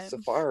on What?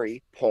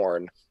 Safari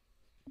porn.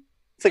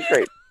 It's like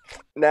great.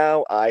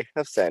 Now I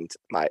have sent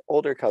my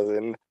older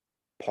cousin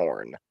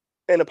porn.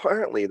 And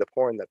apparently the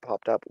porn that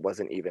popped up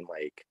wasn't even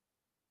like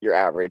your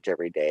average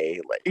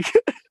everyday like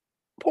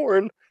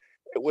porn.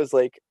 It was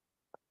like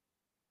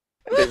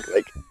I think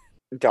like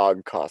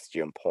dog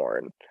costume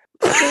porn.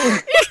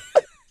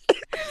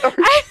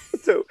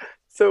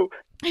 So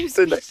I'm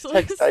the next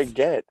text I speechless.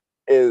 get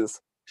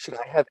is, should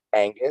I have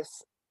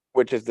Angus,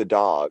 which is the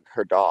dog,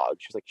 her dog?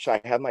 She's like,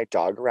 should I have my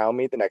dog around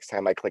me the next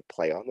time I click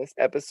play on this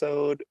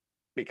episode?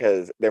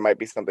 Because there might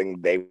be something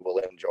they will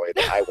enjoy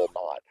that I will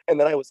not. And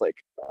then I was like,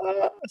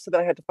 so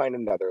then I had to find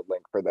another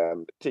link for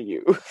them to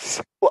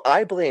use. Well,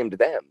 I blamed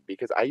them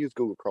because I use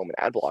Google Chrome and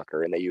ad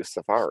blocker and they use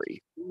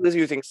Safari. Who was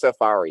using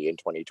Safari in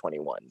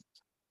 2021?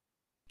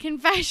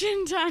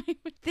 Confession time.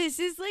 This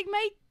is like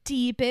my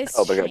deepest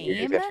Oh my god, you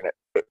use shame. Internet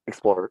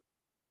Explorer.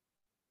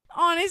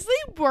 Honestly,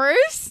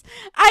 worse.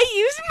 I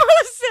use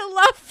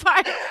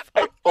Mozilla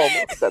I Firefox.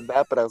 almost said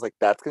that, but I was like,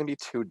 that's going to be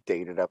too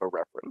dated of a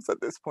reference at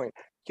this point.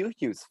 You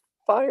use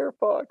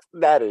Firefox?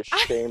 That is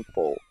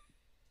shameful.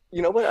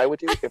 You know what I would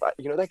do if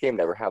you know that game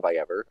Never Have I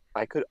Ever?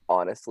 I could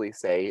honestly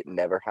say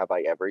Never Have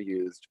I Ever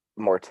used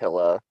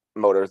Mortilla,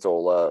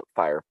 Motorola,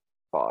 Firefox,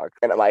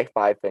 and my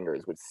 5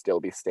 fingers would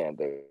still be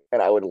standing,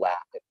 and I would laugh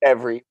at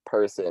every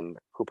person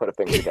who put a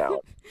finger down.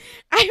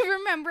 I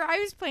remember I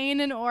was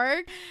playing an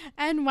org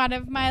and one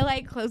of my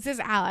like closest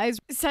allies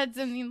said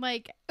something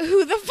like,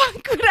 who the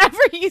fuck would ever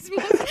use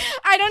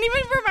I don't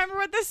even remember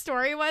what the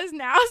story was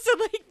now, so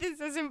like this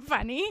isn't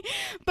funny,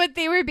 but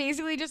they were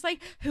basically just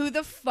like, who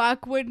the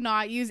fuck would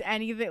not use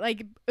anything,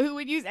 like who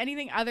would use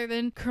anything other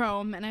than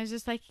Chrome? And I was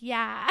just like,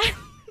 yeah.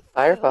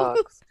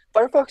 Firefox.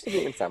 Firefox doesn't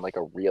even sound like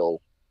a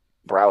real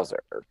browser.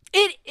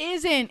 It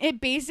isn't.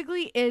 It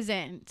basically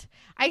isn't.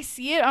 I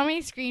see it on my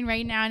screen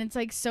right now and it's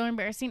like so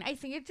embarrassing. I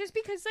think it's just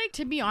because like,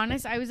 to be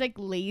honest, I was like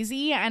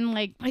lazy and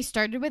like I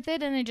started with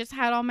it and it just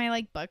had all my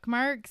like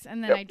bookmarks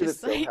and then I Does it just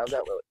still like have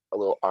that a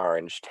little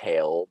orange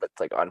tail that's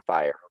like on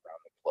fire around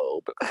the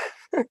globe.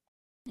 Oh,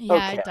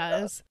 Yeah, it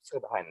Canada, does. so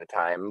behind the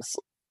times.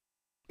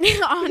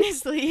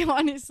 Honestly,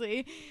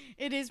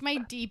 it is my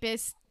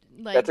deepest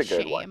That's like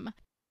a good one. shame.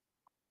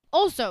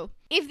 Also,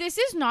 if this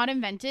is not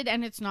invented,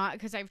 and it's not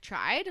because I've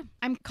tried,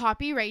 I'm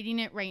copywriting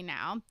it right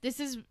now. This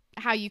is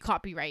how you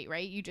copyright,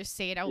 right? You just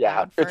say it out Yeah,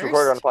 loud it's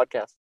recorded on a first.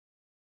 podcast.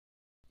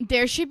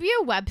 There should be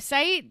a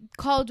website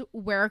called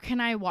Where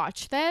Can I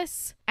Watch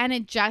This? And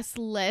it just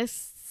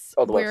lists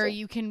Oh, the where website.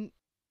 you can.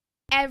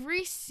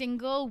 Every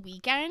single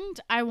weekend,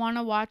 I want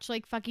to watch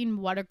like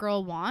fucking What a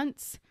Girl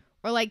Wants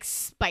or like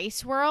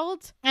Spice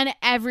World. And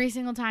every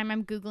single time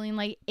I'm Googling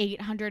like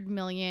 800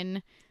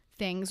 million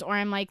things, or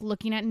I'm like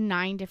looking at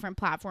 9 different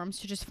platforms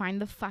to just find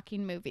the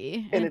fucking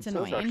movie. And And it's it's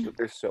so structured annoying. that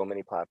there's so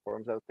many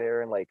platforms out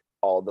there, and like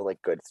all the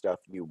like good stuff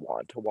you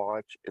want to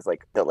watch is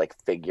like the like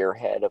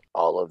figurehead of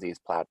all of these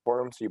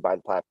platforms. So you buy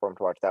the platform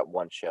to watch that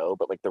one show,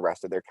 but like the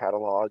rest of their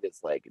catalog is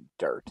like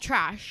dirt.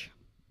 Trash.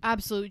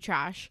 Absolute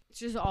trash. It's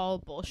just all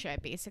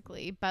bullshit,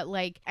 basically. But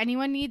like,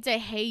 anyone needs a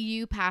Hey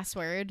You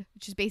password,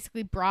 which is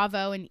basically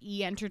Bravo and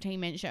E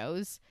Entertainment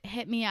shows,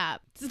 hit me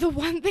up. It's the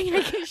one thing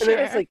I can And then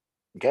it's share. like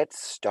get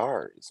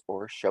Stars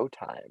or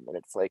Showtime, and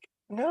it's like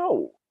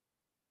no.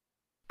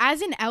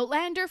 As an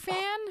Outlander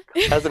fan,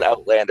 As an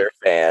Outlander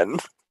fan,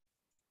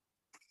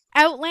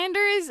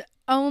 Outlander is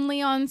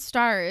only on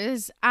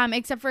Stars,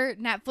 except for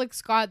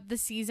Netflix got the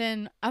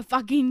season a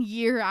fucking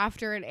year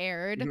after it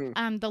aired.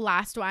 Mhm. The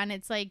last one,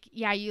 it's like,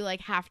 yeah, you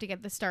like have to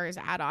get the Stars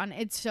add-on.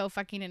 It's so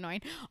fucking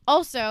annoying.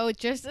 Also,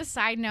 just a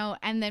side note,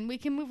 and then we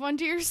can move on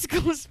to your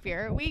school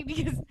spirit week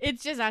because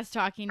it's just us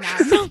talking now.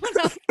 No one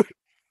else.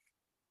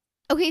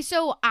 Okay,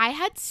 so I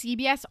had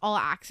CBS All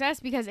Access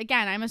because,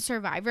 again, I'm a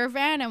Survivor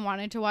fan and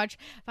wanted to watch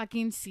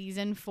fucking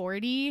season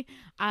 40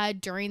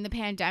 during the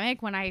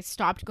pandemic when I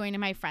stopped going to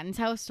my friend's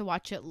house to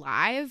watch it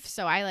live.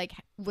 So I like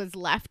was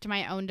left to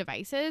my own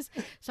devices.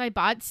 So I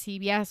bought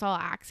CBS All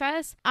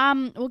Access.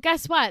 Well,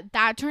 guess what?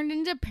 That turned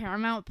into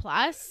Paramount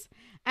Plus.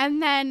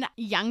 And then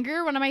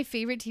Younger, one of my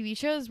favorite TV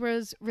shows,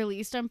 was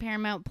released on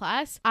Paramount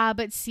Plus.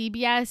 But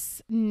CBS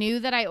knew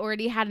that I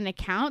already had an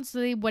account, so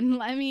they wouldn't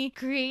let me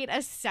create a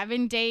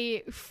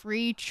 7-day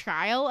free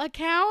trial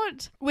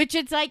account, which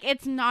it's like,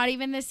 it's not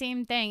even the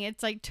same thing.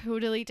 It's like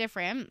totally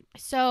different.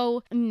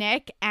 So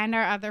Nick and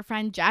our other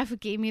friend Jeff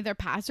gave me their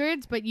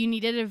passwords, but you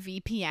needed a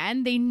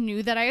VPN. They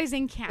knew that I was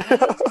in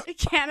Canada.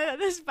 Canada,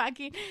 this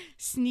fucking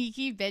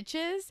sneaky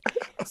bitches.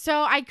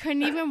 So I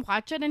couldn't even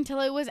watch it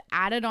until it was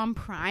added on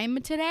Prime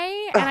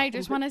today. And I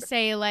just want to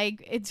say,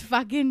 like, it's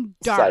fucking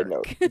dark. Side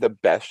note, the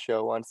best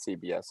show on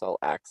CBS All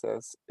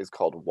Access is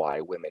called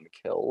Why Women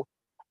Kill.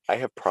 I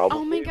have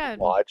probably God.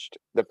 watched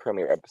the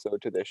premiere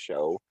episode to this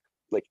show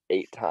like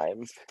 8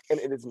 times, and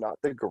it is not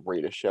the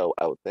greatest show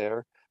out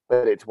there,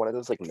 but it's one of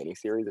those like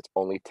miniseries. It's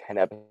only 10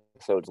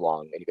 episodes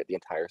long, and you get the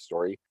entire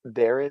story.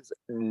 There is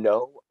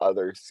no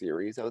other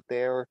series out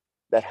there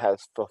that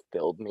has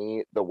fulfilled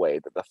me the way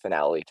that the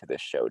finale to this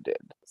show did.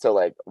 So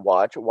like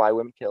watch Why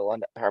Women Kill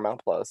on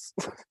Paramount Plus.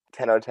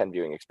 10 out of 10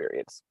 viewing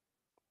experience.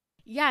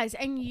 Yes,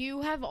 and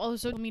you have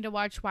also told me to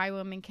watch Why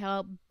Women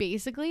Kill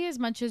basically as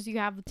much as you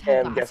have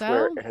Ted And Lasso. guess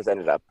where it has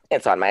ended up?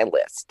 It's on my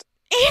list.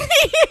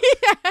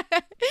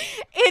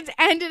 It's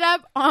ended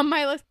up on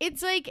my list.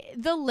 It's like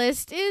the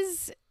list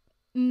is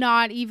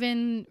not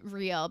even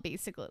real,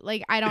 basically.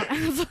 Like, I don't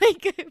have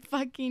like a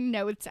fucking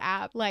notes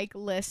app like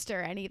list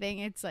or anything.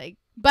 It's like,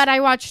 but I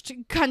watched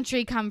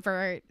Country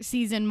Comfort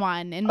season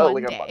 1 in one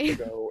Like day. a month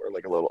ago, or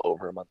like a little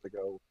over a month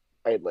ago,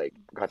 I like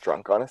got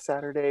drunk on a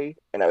Saturday,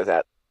 and I was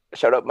at,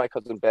 shout out my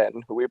cousin Ben,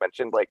 who we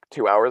mentioned like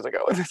 2 hours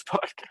ago in this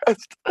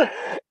podcast,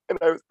 and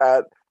I was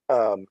at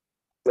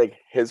like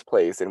his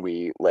place, and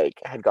we like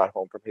had got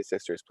home from his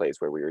sister's place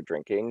where we were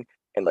drinking,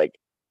 and like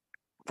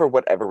for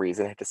whatever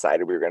reason had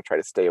decided we were going to try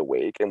to stay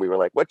awake, and we were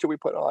like, what should we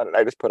put on? And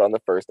I just put on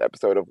the first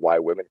episode of Why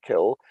Women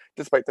Kill,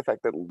 despite the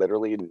fact that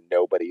literally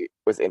nobody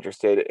was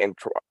interested in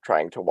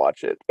trying to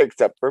watch it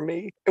except for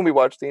me. And we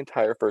watched the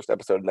entire first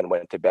episode and then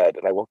went to bed,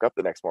 and I woke up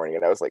the next morning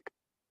and I was like,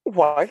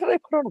 why did I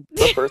put on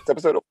the first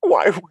episode of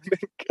Why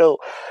Women Kill?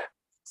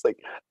 It's like,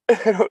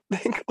 I don't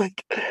think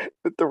like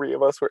the 3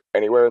 of us were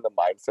anywhere in the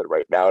mindset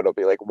right now to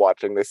be like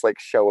watching this like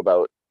show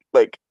about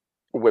like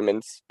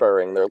women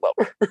spurring their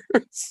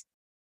lovers.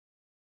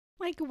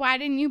 Like, why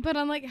didn't you put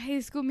on like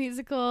High School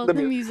Musical, the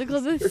musical,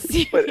 the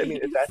series? But I mean,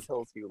 if that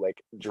tells you like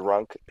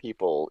drunk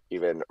people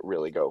even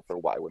really go for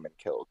Why Women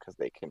Kill because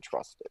they can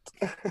trust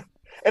it.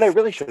 And I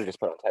really should have just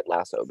put on Ted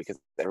Lasso because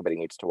everybody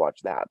needs to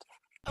watch that.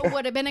 It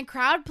would have been a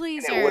crowd And it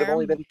pleaser. would have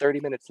only been 30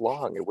 minutes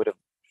long. It would have,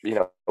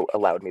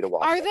 allowed me to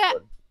watch that.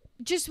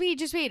 Just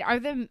wait. Are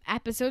the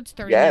episodes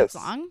 30 Yes. minutes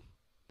long?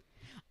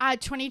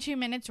 22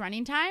 minutes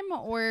running time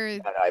or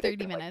I 30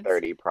 think minutes? like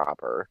 30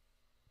 proper.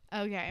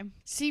 Okay.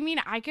 So you mean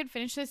I could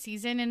finish the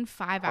season in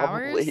 5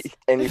 Probably. hours?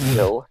 And you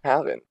still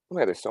haven't.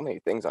 Yeah, there's so many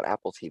things on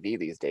Apple TV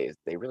these days.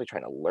 They really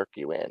trying to lurk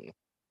you in.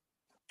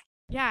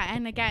 Yeah,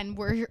 and again,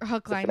 we're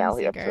hook, The line, and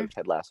finale sinker. episode of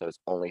Ted Lasso is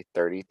only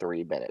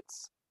 33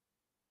 minutes.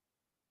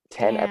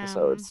 10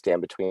 episodes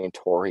stand between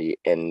Torry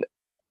and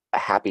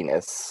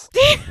happiness.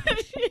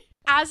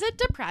 As a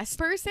depressed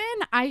person,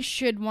 I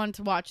should want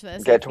to watch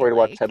this. Get Tori to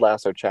watch Ted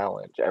Lasso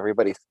Challenge.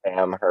 Everybody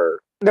spam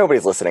her.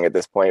 Nobody's listening at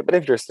this point, but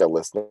if you're still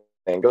listening,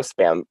 go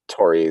spam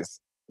Tori's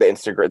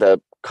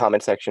the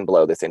comment section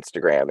below this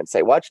Instagram and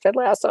say, watch Ted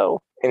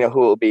Lasso. You know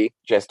who will be?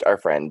 Just our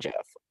friend Jeff.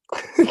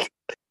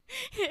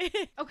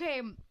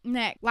 Okay,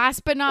 Nick,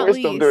 last but not We're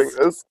least. Still doing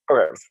this.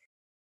 Okay.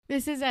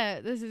 This is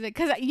it.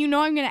 Because I'm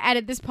going to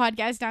edit this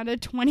podcast down to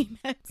 20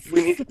 minutes.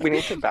 we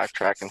need to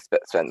backtrack and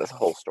spend this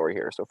whole story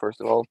here. So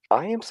first of all,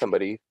 I am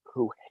somebody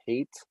who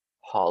hates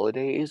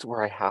holidays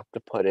where I have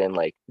to put in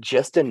like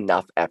just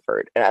enough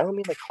effort. And I don't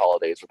mean like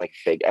holidays with like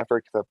big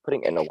effort, because I'm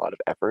putting in a lot of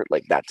effort.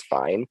 Like that's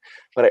fine.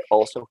 But I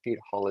also hate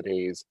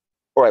holidays,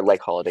 or I like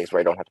holidays where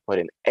I don't have to put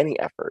in any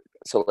effort.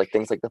 So like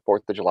things like the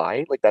 4th of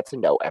July, like that's a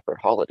no effort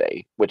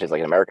holiday, which is like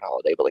an American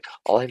holiday. But like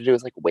all I have to do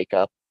is like wake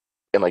up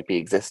and like be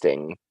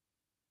existing,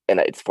 and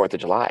it's 4th of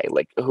July.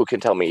 Like, who can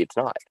tell me it's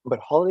not? But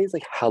holidays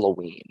like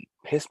Halloween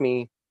piss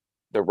me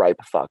the right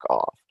fuck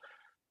off,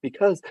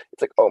 because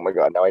it's like, oh my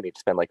god, now I need to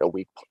spend like a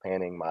week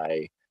planning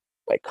my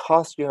like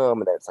costume,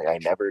 and then it's like I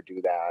never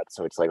do that.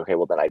 So it's like, okay,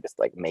 well then I just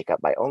like make up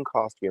my own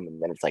costume,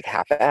 and then it's like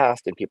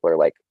half-assed, and people are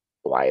like,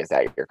 why is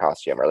that your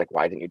costume? Or like,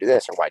 why didn't you do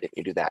this? Or why didn't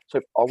you do that? So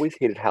I've always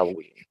hated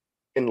Halloween.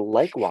 And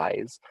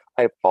likewise,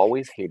 I've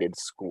always hated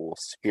school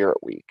spirit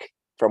week,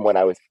 from when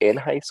I was in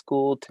high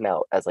school to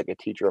now as like a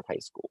teacher of high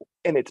school.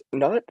 And it's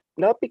not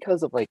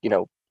because of like,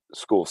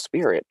 school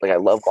spirit. Like I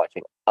love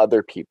watching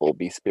other people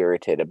be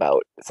spirited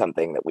about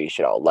something that we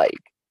should all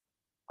like.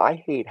 I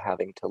hate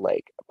having to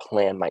like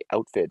plan my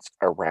outfits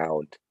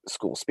around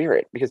school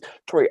spirit, because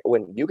Tori,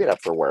 when you get up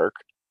for work,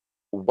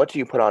 what do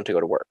you put on to go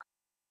to work?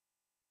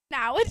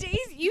 Nowadays,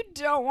 you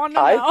don't want to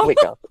know. I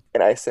wake up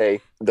and I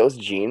say, those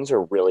jeans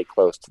are really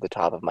close to the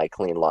top of my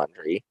clean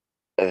laundry.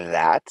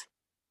 That,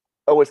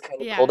 oh, it's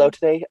kind of cold out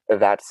today.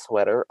 That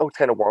sweater. Oh, it's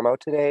kind of warm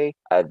out today.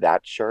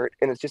 That shirt.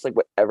 And it's just like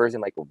whatever's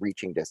in like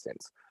reaching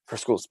distance. For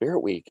school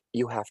spirit week,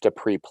 you have to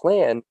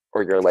pre-plan,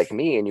 or you're like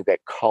me and you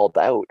get called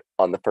out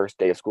on the first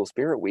day of school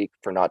spirit week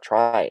for not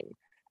trying.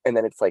 And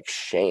then it's like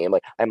shame.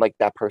 Like I'm like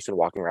that person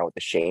walking around with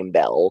the shame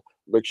bell,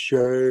 like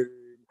shame,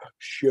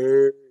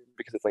 shame,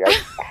 because it's like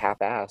I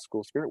half-ass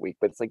school spirit week.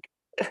 But it's like,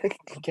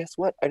 guess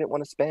what? I didn't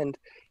want to spend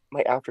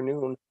my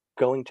afternoon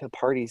going to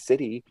Party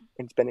City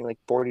and spending like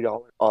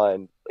 $40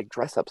 on like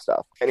dress up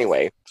stuff.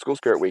 Anyway, school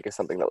spirit week is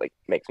something that like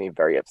makes me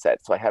very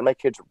upset. So I had my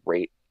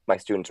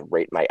students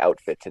rate my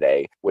outfit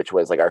today, which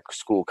was like our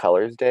school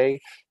colors day.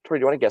 Tori,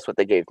 do you want to guess what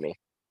they gave me?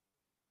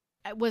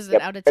 Was it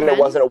out of 10? And it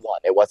wasn't a 1.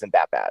 It wasn't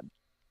that bad.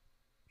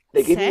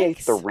 They gave me a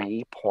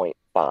 3.5.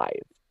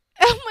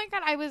 Oh my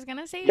god, I was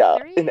gonna say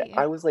 3. And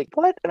I was like,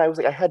 what? And I was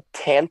like, I had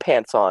tan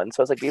pants on.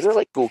 So I was like, these are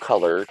like school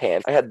color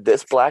pants. I had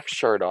this black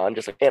shirt on,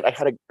 and I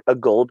had a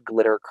gold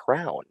glitter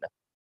crown.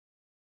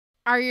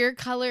 Are your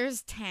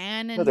colors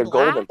tan and No, they're black?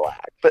 gold and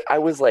black. But I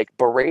was like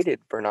berated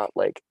for not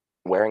like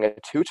wearing a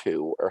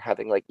tutu or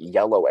having like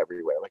yellow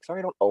everywhere. Like, sorry,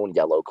 I don't own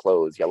yellow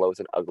clothes. Yellow is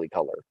an ugly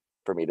color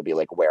for me to be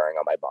like wearing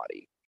on my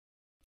body.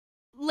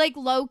 Like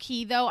low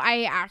key though,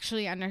 I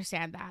actually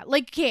understand that.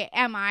 Like, okay,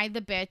 am I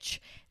the bitch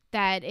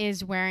that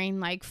is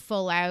wearing like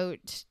full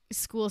out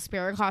school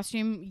spirit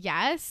costume?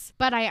 Yes,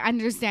 but I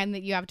understand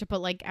that you have to put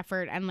like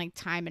effort and like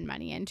time and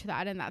money into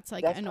that, and that's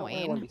like annoying. Not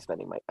where I want to be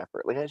spending my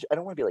effort. Like I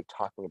don't want to be like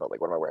talking about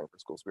like what am I wearing for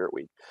school spirit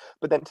week.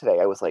 But then today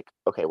I was like,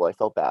 okay, well I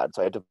felt bad,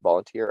 so I had to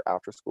volunteer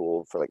after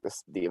school for like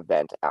the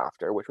event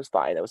after, which was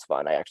fine. It was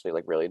fun. I actually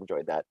like really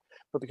enjoyed that.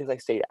 But because I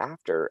stayed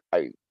after,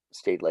 I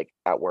stayed like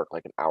at work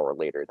like an hour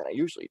later than I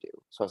usually do.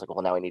 So I was like,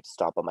 well, now I need to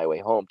stop on my way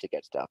home to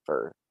get stuff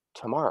for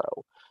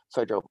tomorrow.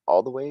 So I drove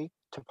all the way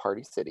to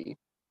Party City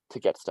to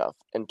get stuff.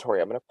 And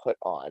Tori, I'm going to put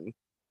on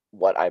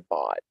what I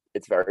bought.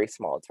 It's very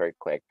small. It's very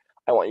quick.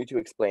 I want you to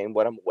explain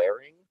what I'm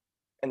wearing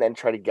and then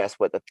try to guess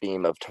what the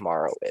theme of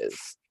tomorrow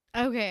is.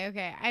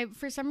 Okay.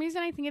 For some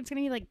reason, I think it's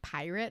going to be like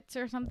pirates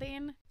or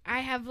something. I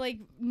have like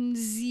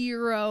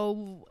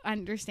zero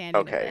understanding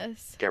of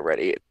this. Get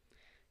ready.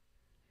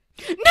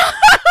 No!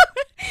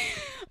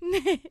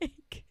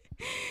 Nick.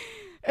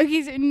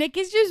 Okay, so Nick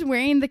is just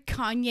wearing the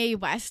Kanye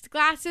West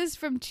glasses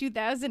from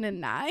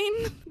 2009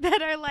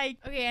 that are like,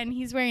 okay, and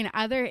he's wearing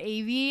other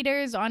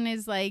aviators on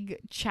his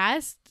like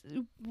chest.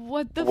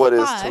 What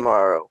is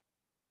tomorrow?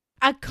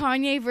 A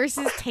Kanye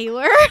versus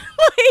Taylor?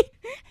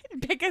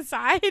 Like, pick a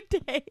side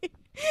day.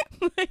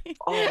 Like,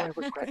 oh, I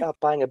regret not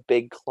buying a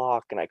big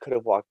clock, and I could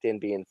have walked in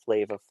being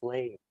Flava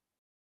Flav.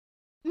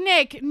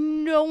 Nick,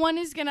 no one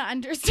is going to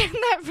understand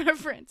that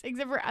reference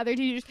except for other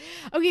teachers.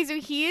 Okay, so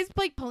he is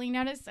like pulling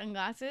out his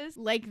sunglasses.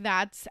 Like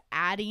that's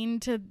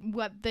adding to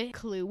what the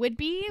clue would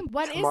be.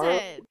 What tomorrow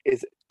is it?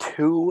 Is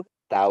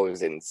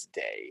 2000s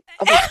Day.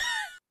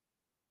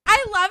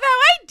 I love how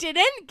I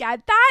didn't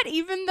get that,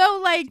 even though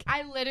like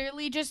I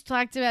literally just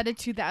talked about a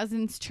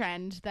 2000s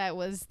trend that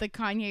was the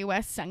Kanye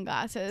West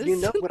sunglasses. You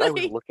know what I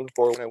was looking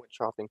for when I went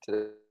shopping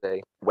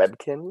today?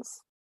 Webkins.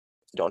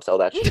 Don't sell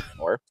that shit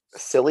anymore.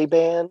 Silly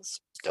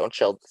bands. Don't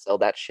sell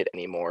that shit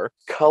anymore.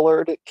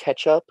 Colored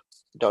ketchup.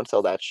 Don't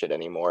sell that shit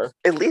anymore.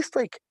 At least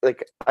I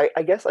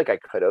guess like I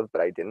could have,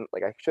 but I didn't.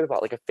 Like I should have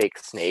bought like a fake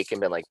snake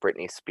and been like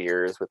Britney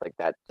Spears with like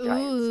that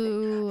giant snake.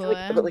 I feel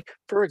like, but Ooh. like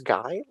for a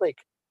guy, like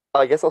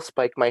I guess I'll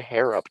spike my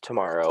hair up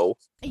tomorrow.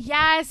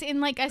 Yes,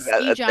 in like a Is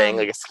that ski a thing?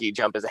 Like jump. a ski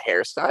jump is a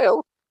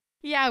hairstyle?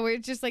 Yeah, where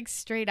it's just like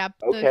straight up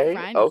the Okay,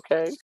 front.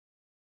 okay.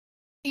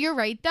 You're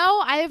right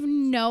though. I have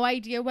no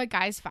idea what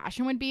guys'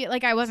 fashion would be.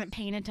 Like I wasn't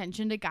paying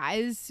attention to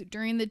guys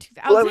during the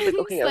Well, I was like, 2000s.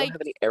 okay, I don't Like,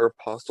 have any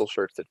Aeropostale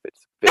shirts that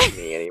fit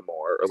me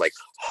anymore, or like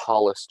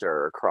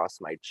Hollister across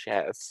my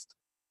chest.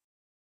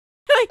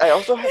 like I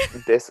also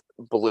have this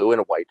blue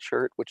and white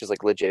shirt, which is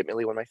like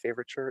legitimately one of my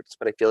favorite shirts,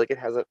 but I feel like it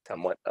has a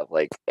somewhat of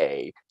like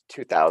a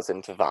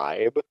 2000s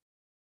vibe.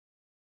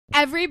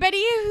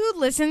 everybody who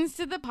listens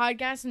to the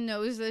podcast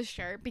knows this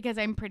shirt because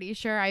I'm pretty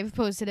sure I've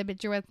posted a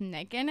picture with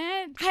Nick in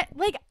it.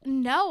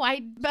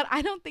 But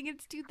I don't think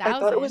it's I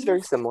thought it was very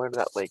 2000s. similar to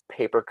that like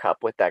paper cup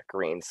with that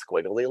green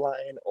squiggly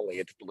line, only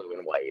it's blue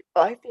and white.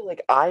 I feel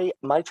like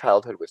my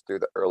childhood was through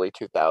the early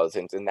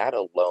 2000s, and that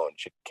alone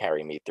should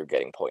carry me through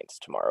getting points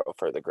tomorrow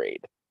for the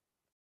grade.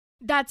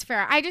 That's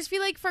fair. I just feel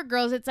like for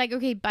girls, it's like,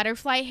 okay,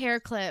 butterfly hair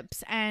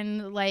clips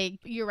and like,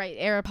 you're right,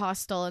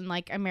 Aeropostale and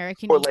like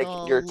American Or like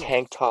your Eagle.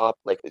 tank top,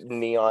 like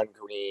neon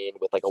green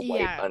with like a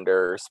white Yeah.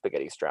 under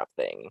spaghetti strap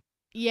thing.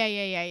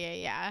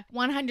 Yeah.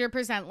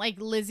 100% like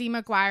Lizzie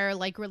McGuire,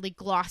 like really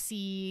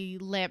glossy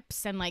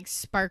lips and like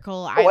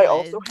sparkle Oh, I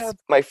also eyelids. have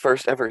my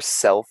first ever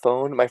cell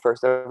phone. My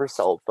first ever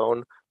cell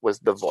phone was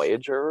the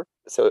Voyager.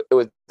 So it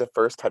was the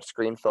first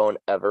touchscreen phone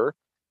ever,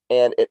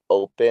 and it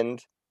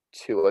opened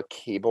to a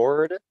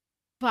keyboard.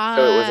 So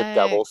it was a Fuck.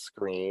 double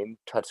screen,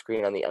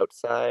 touchscreen on the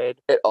outside.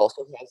 It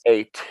also has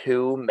a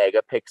 2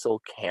 megapixel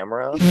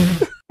camera,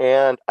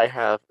 and I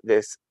have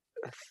this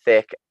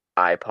thick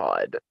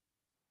iPod.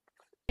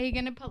 Are you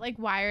gonna put like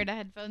wired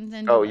headphones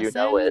in to Oh, you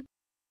know it.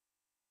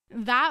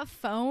 listen? That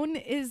phone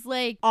is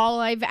like all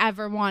I've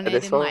ever wanted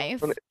This in phone,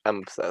 life. I'm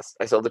obsessed.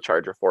 I still have the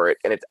charger for it,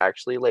 and it's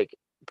actually like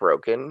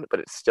broken, but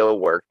it still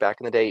worked back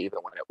in the day, even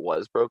when it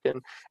was broken.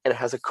 And it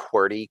has a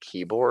QWERTY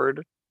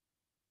keyboard.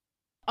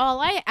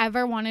 All I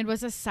ever wanted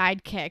was a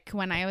sidekick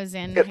when I was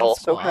in It high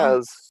also school.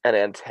 has an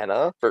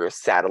antenna for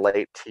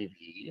satellite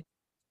TV.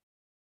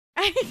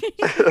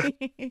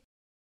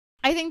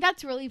 I think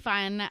that's really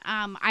fun.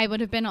 I would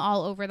have been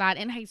all over that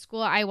in high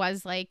school. I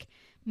was like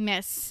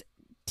Miss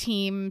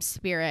Team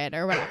Spirit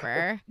or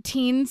whatever.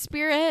 Teen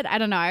Spirit. I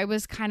don't know. I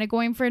was kind of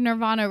going for a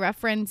Nirvana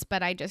reference,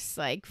 but I just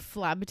like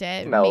flubbed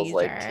it Smells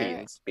like major.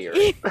 teen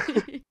spirit.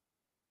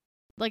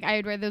 Like I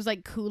would wear those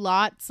like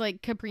culottes,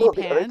 like capri Well,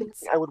 the other thing is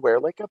pants. I would wear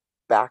like a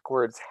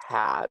backwards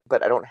hat,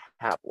 but I don't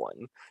have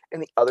one.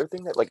 And the other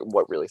thing that like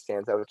what really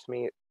stands out to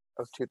me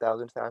of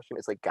 2000 fashion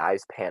is like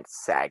guys'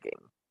 pants sagging.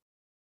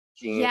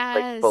 Jeans like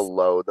Yes.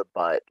 below the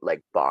butt, like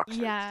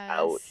boxers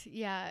out. Yes.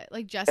 Yeah.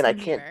 Like And I Justin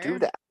can't do Bieber.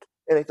 that.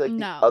 And I feel like the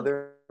No.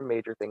 other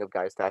major thing of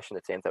guys' fashion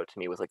that stands out to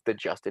me was like the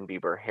Justin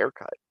Bieber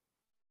haircut.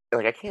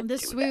 And, like I can't The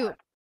do that swoop.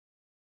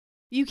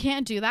 You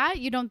can't do that?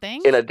 You don't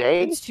in a think?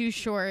 day. It's too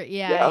short.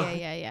 Yeah,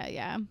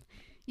 Yeah.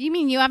 You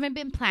mean you haven't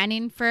been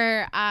planning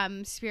for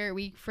Spirit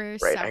Week for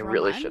right. I several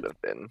really should months?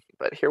 have been,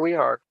 but here we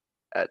are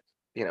at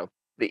you know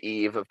the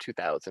eve of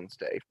 2000s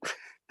day,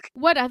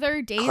 What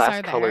other days class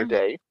are color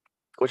there? day,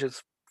 which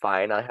is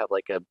fine. I have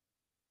like a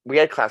we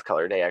had class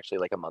color day actually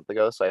like a month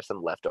ago, so I have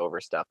some leftover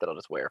stuff that I'll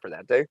just wear for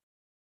that day.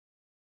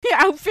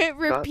 Outfit Got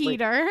like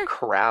repeater.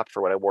 crap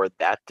for what I wore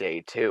that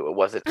day too. It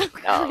wasn't Oh,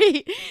 enough.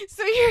 great.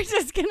 So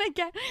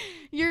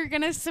you're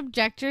gonna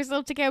subject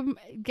yourself to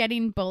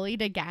getting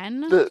bullied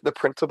again? The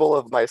principal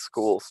of my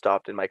school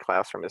stopped in my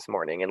classroom this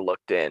morning and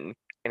looked in,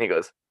 and he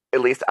goes,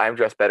 "At least I'm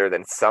dressed better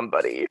than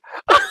somebody."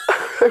 I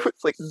was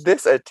like,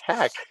 "This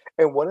attack!"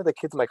 And one of the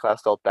kids in my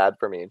class felt bad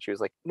for me, and she was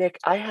like, "Nick,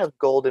 I have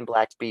gold and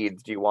black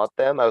beads. Do you want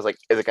them?" I was like,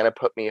 "Is it gonna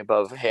put me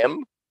above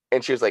him?"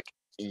 And she was like,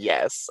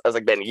 "Yes." I was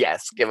like, "Then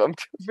yes, give them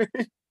to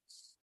me."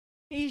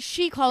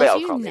 She They calls all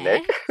you call me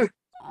Nick. Nick?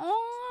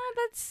 Oh,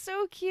 that's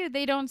so cute.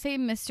 They don't say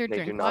Mr.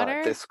 They do not.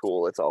 Drinkwater? This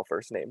school, it's all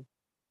first name.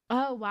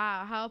 Oh,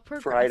 wow. How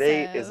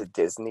Friday is a progressive.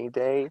 Disney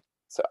day,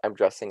 so I'm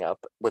dressing up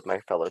with my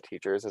fellow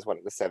teachers as one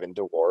of the seven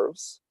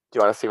dwarves. Do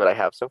you want to see what I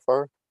have so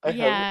far? I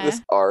have this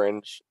Yeah.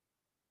 orange.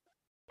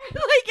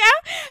 Like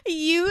how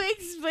you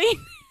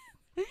explain.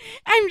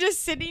 I'm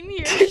just sitting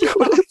here Do you know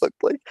what I shocked. look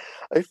like?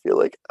 I feel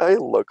like I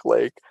look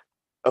like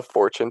a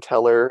fortune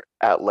teller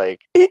at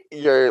like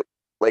your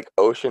like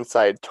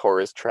oceanside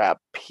tourist trap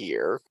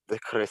pier. The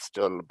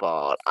crystal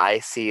ball. I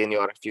see in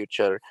your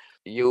future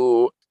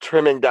you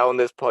trimming down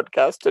this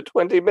podcast to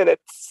 20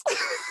 minutes.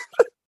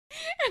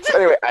 So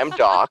anyway, I'm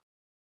Doc.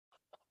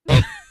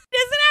 Doesn't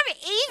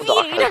have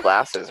Doc has aviator.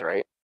 glasses,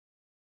 right?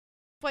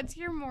 What's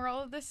your moral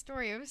of the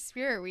story of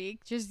Spirit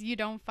Week? Just you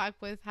don't fuck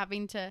with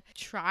having to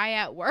try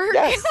at work.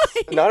 Yes,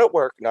 Like, not at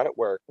work, not at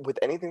work. With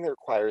anything that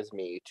requires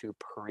me to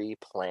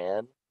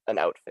pre-plan an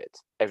outfit.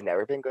 I've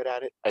never been good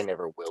at it. I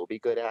never will be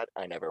good at.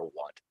 I never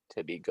want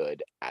to be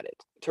good at it.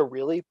 To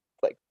really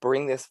like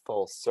bring this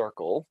full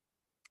circle,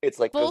 it's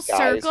like full those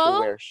guys who circle.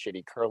 wear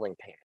shitty curling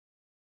pants.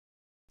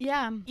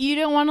 Yeah. You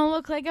don't want to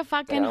look like a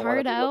fucking I don't want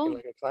to be looking hardo.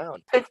 like a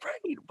clown.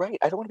 Right.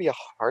 I don't want to be a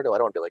hardo. I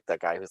don't want to be like that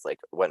guy who's like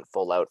went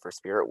full out for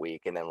Spirit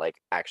Week and then like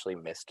actually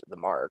missed the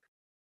mark.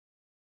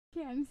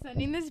 Yeah, I'm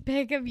sending this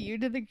pic of you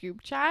to the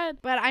group chat,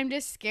 but I'm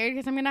just scared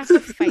because I'm going to have to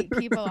fight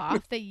people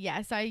off that,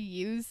 yes, I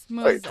use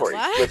All right, Tori,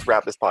 Mozilla. let's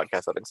wrap this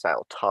podcast up in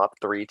style. Top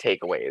 3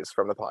 takeaways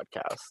from the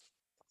podcast.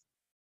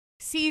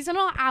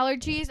 Seasonal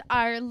allergies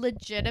are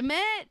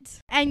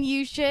legitimate, and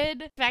you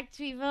should respect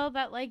people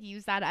that like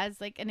use that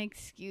as like an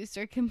excuse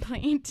or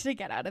complaint to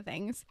get out of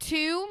things.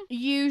 2,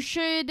 you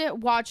should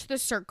watch The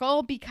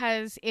Circle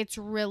because it's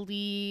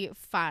really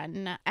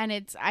fun, and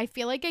it's, I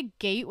feel like, a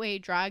gateway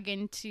drug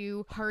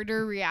into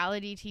harder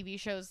reality TV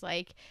shows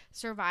like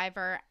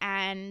Survivor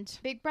and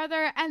Big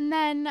Brother. And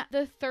then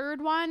the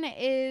third one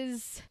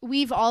is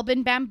we've all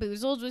been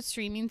bamboozled with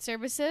streaming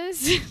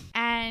services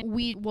and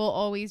we will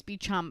always be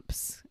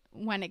chumps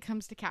when it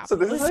comes to So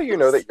capitalism. this is how you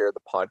know that you're the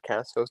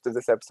podcast host of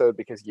this episode,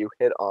 because you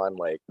hit on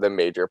like the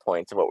major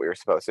points of what we were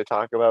supposed to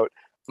talk about.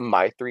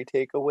 My 3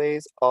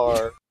 takeaways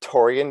are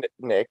Torry and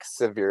Nick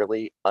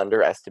severely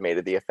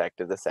underestimated the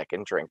effect of the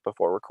second drink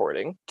before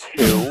recording.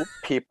 2,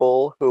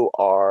 people who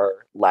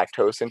are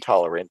lactose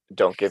intolerant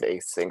don't give a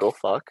single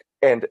fuck.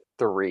 And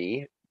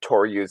 3,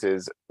 Torry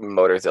uses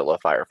Motorzilla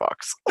Firefox.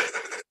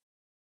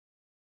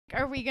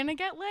 Are we gonna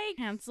get like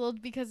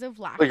canceled because of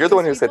lactose? Well, you're the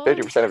one who said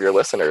people? 50% of your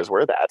listeners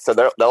were that, so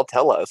they'll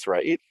tell us,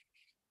 right?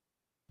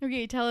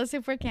 Okay, tell us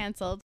if we're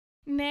canceled.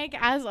 Nick,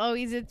 as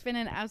always, it's been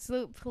an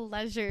absolute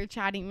pleasure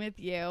chatting with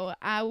you.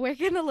 Where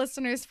can the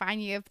listeners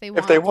find you if they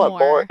want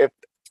more?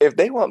 If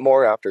they want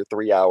more after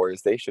 3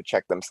 hours, they should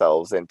check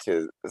themselves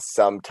into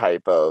some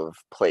type of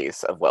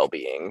place of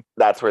well-being.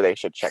 That's where they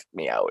should check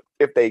me out.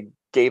 If they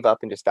gave up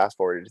and just fast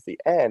forwarded to the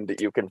end,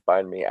 you can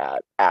find me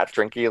at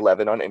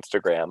Drinky11 on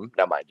Instagram.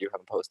 Now, mind you,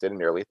 haven't posted in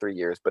nearly 3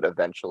 years, but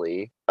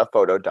eventually a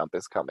photo dump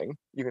is coming.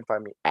 You can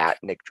find me at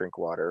Nick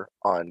Drinkwater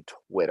on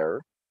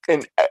Twitter.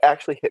 And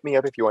actually hit me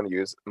up if you want to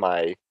use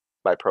my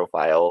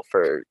profile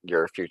for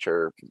your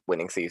future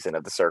winning season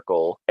of The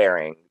Circle,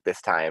 airing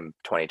this time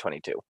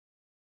 2022.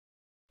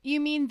 You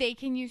mean they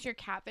can use your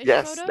catfish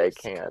Yes, photos? they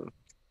can.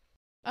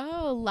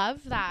 Oh,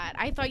 love that.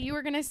 I thought you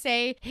were going to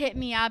say, hit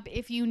me up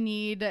if you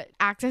need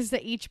access to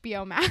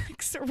HBO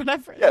Max or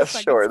whatever. Yes,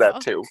 sure,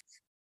 that too.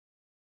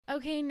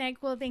 Okay,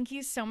 Nick, well, thank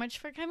you so much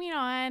for coming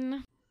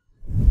on.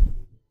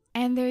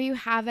 And there you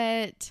have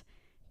it.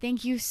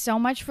 Thank you so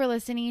much for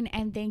listening,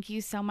 and thank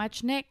you so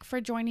much, Nick,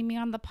 for joining me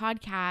on the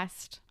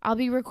podcast. I'll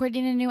be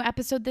recording a new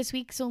episode this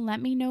week, so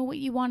let me know what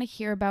you want to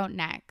hear about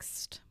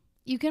next.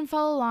 You can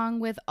follow along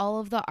with all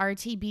of the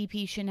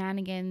RTBP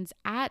shenanigans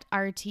at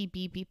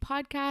RTBP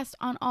Podcast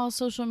on all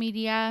social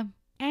media.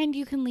 And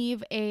you can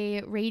leave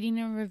a rating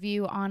and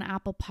review on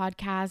Apple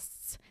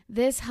Podcasts.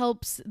 This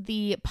helps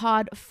the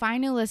pod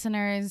find new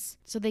listeners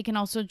so they can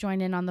also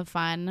join in on the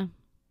fun.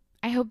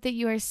 I hope that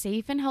you are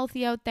safe and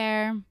healthy out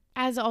there.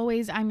 As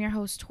always, I'm your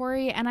host,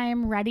 Torry, and I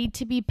am ready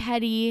to be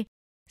petty.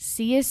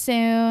 See you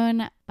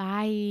soon.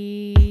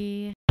 Bye.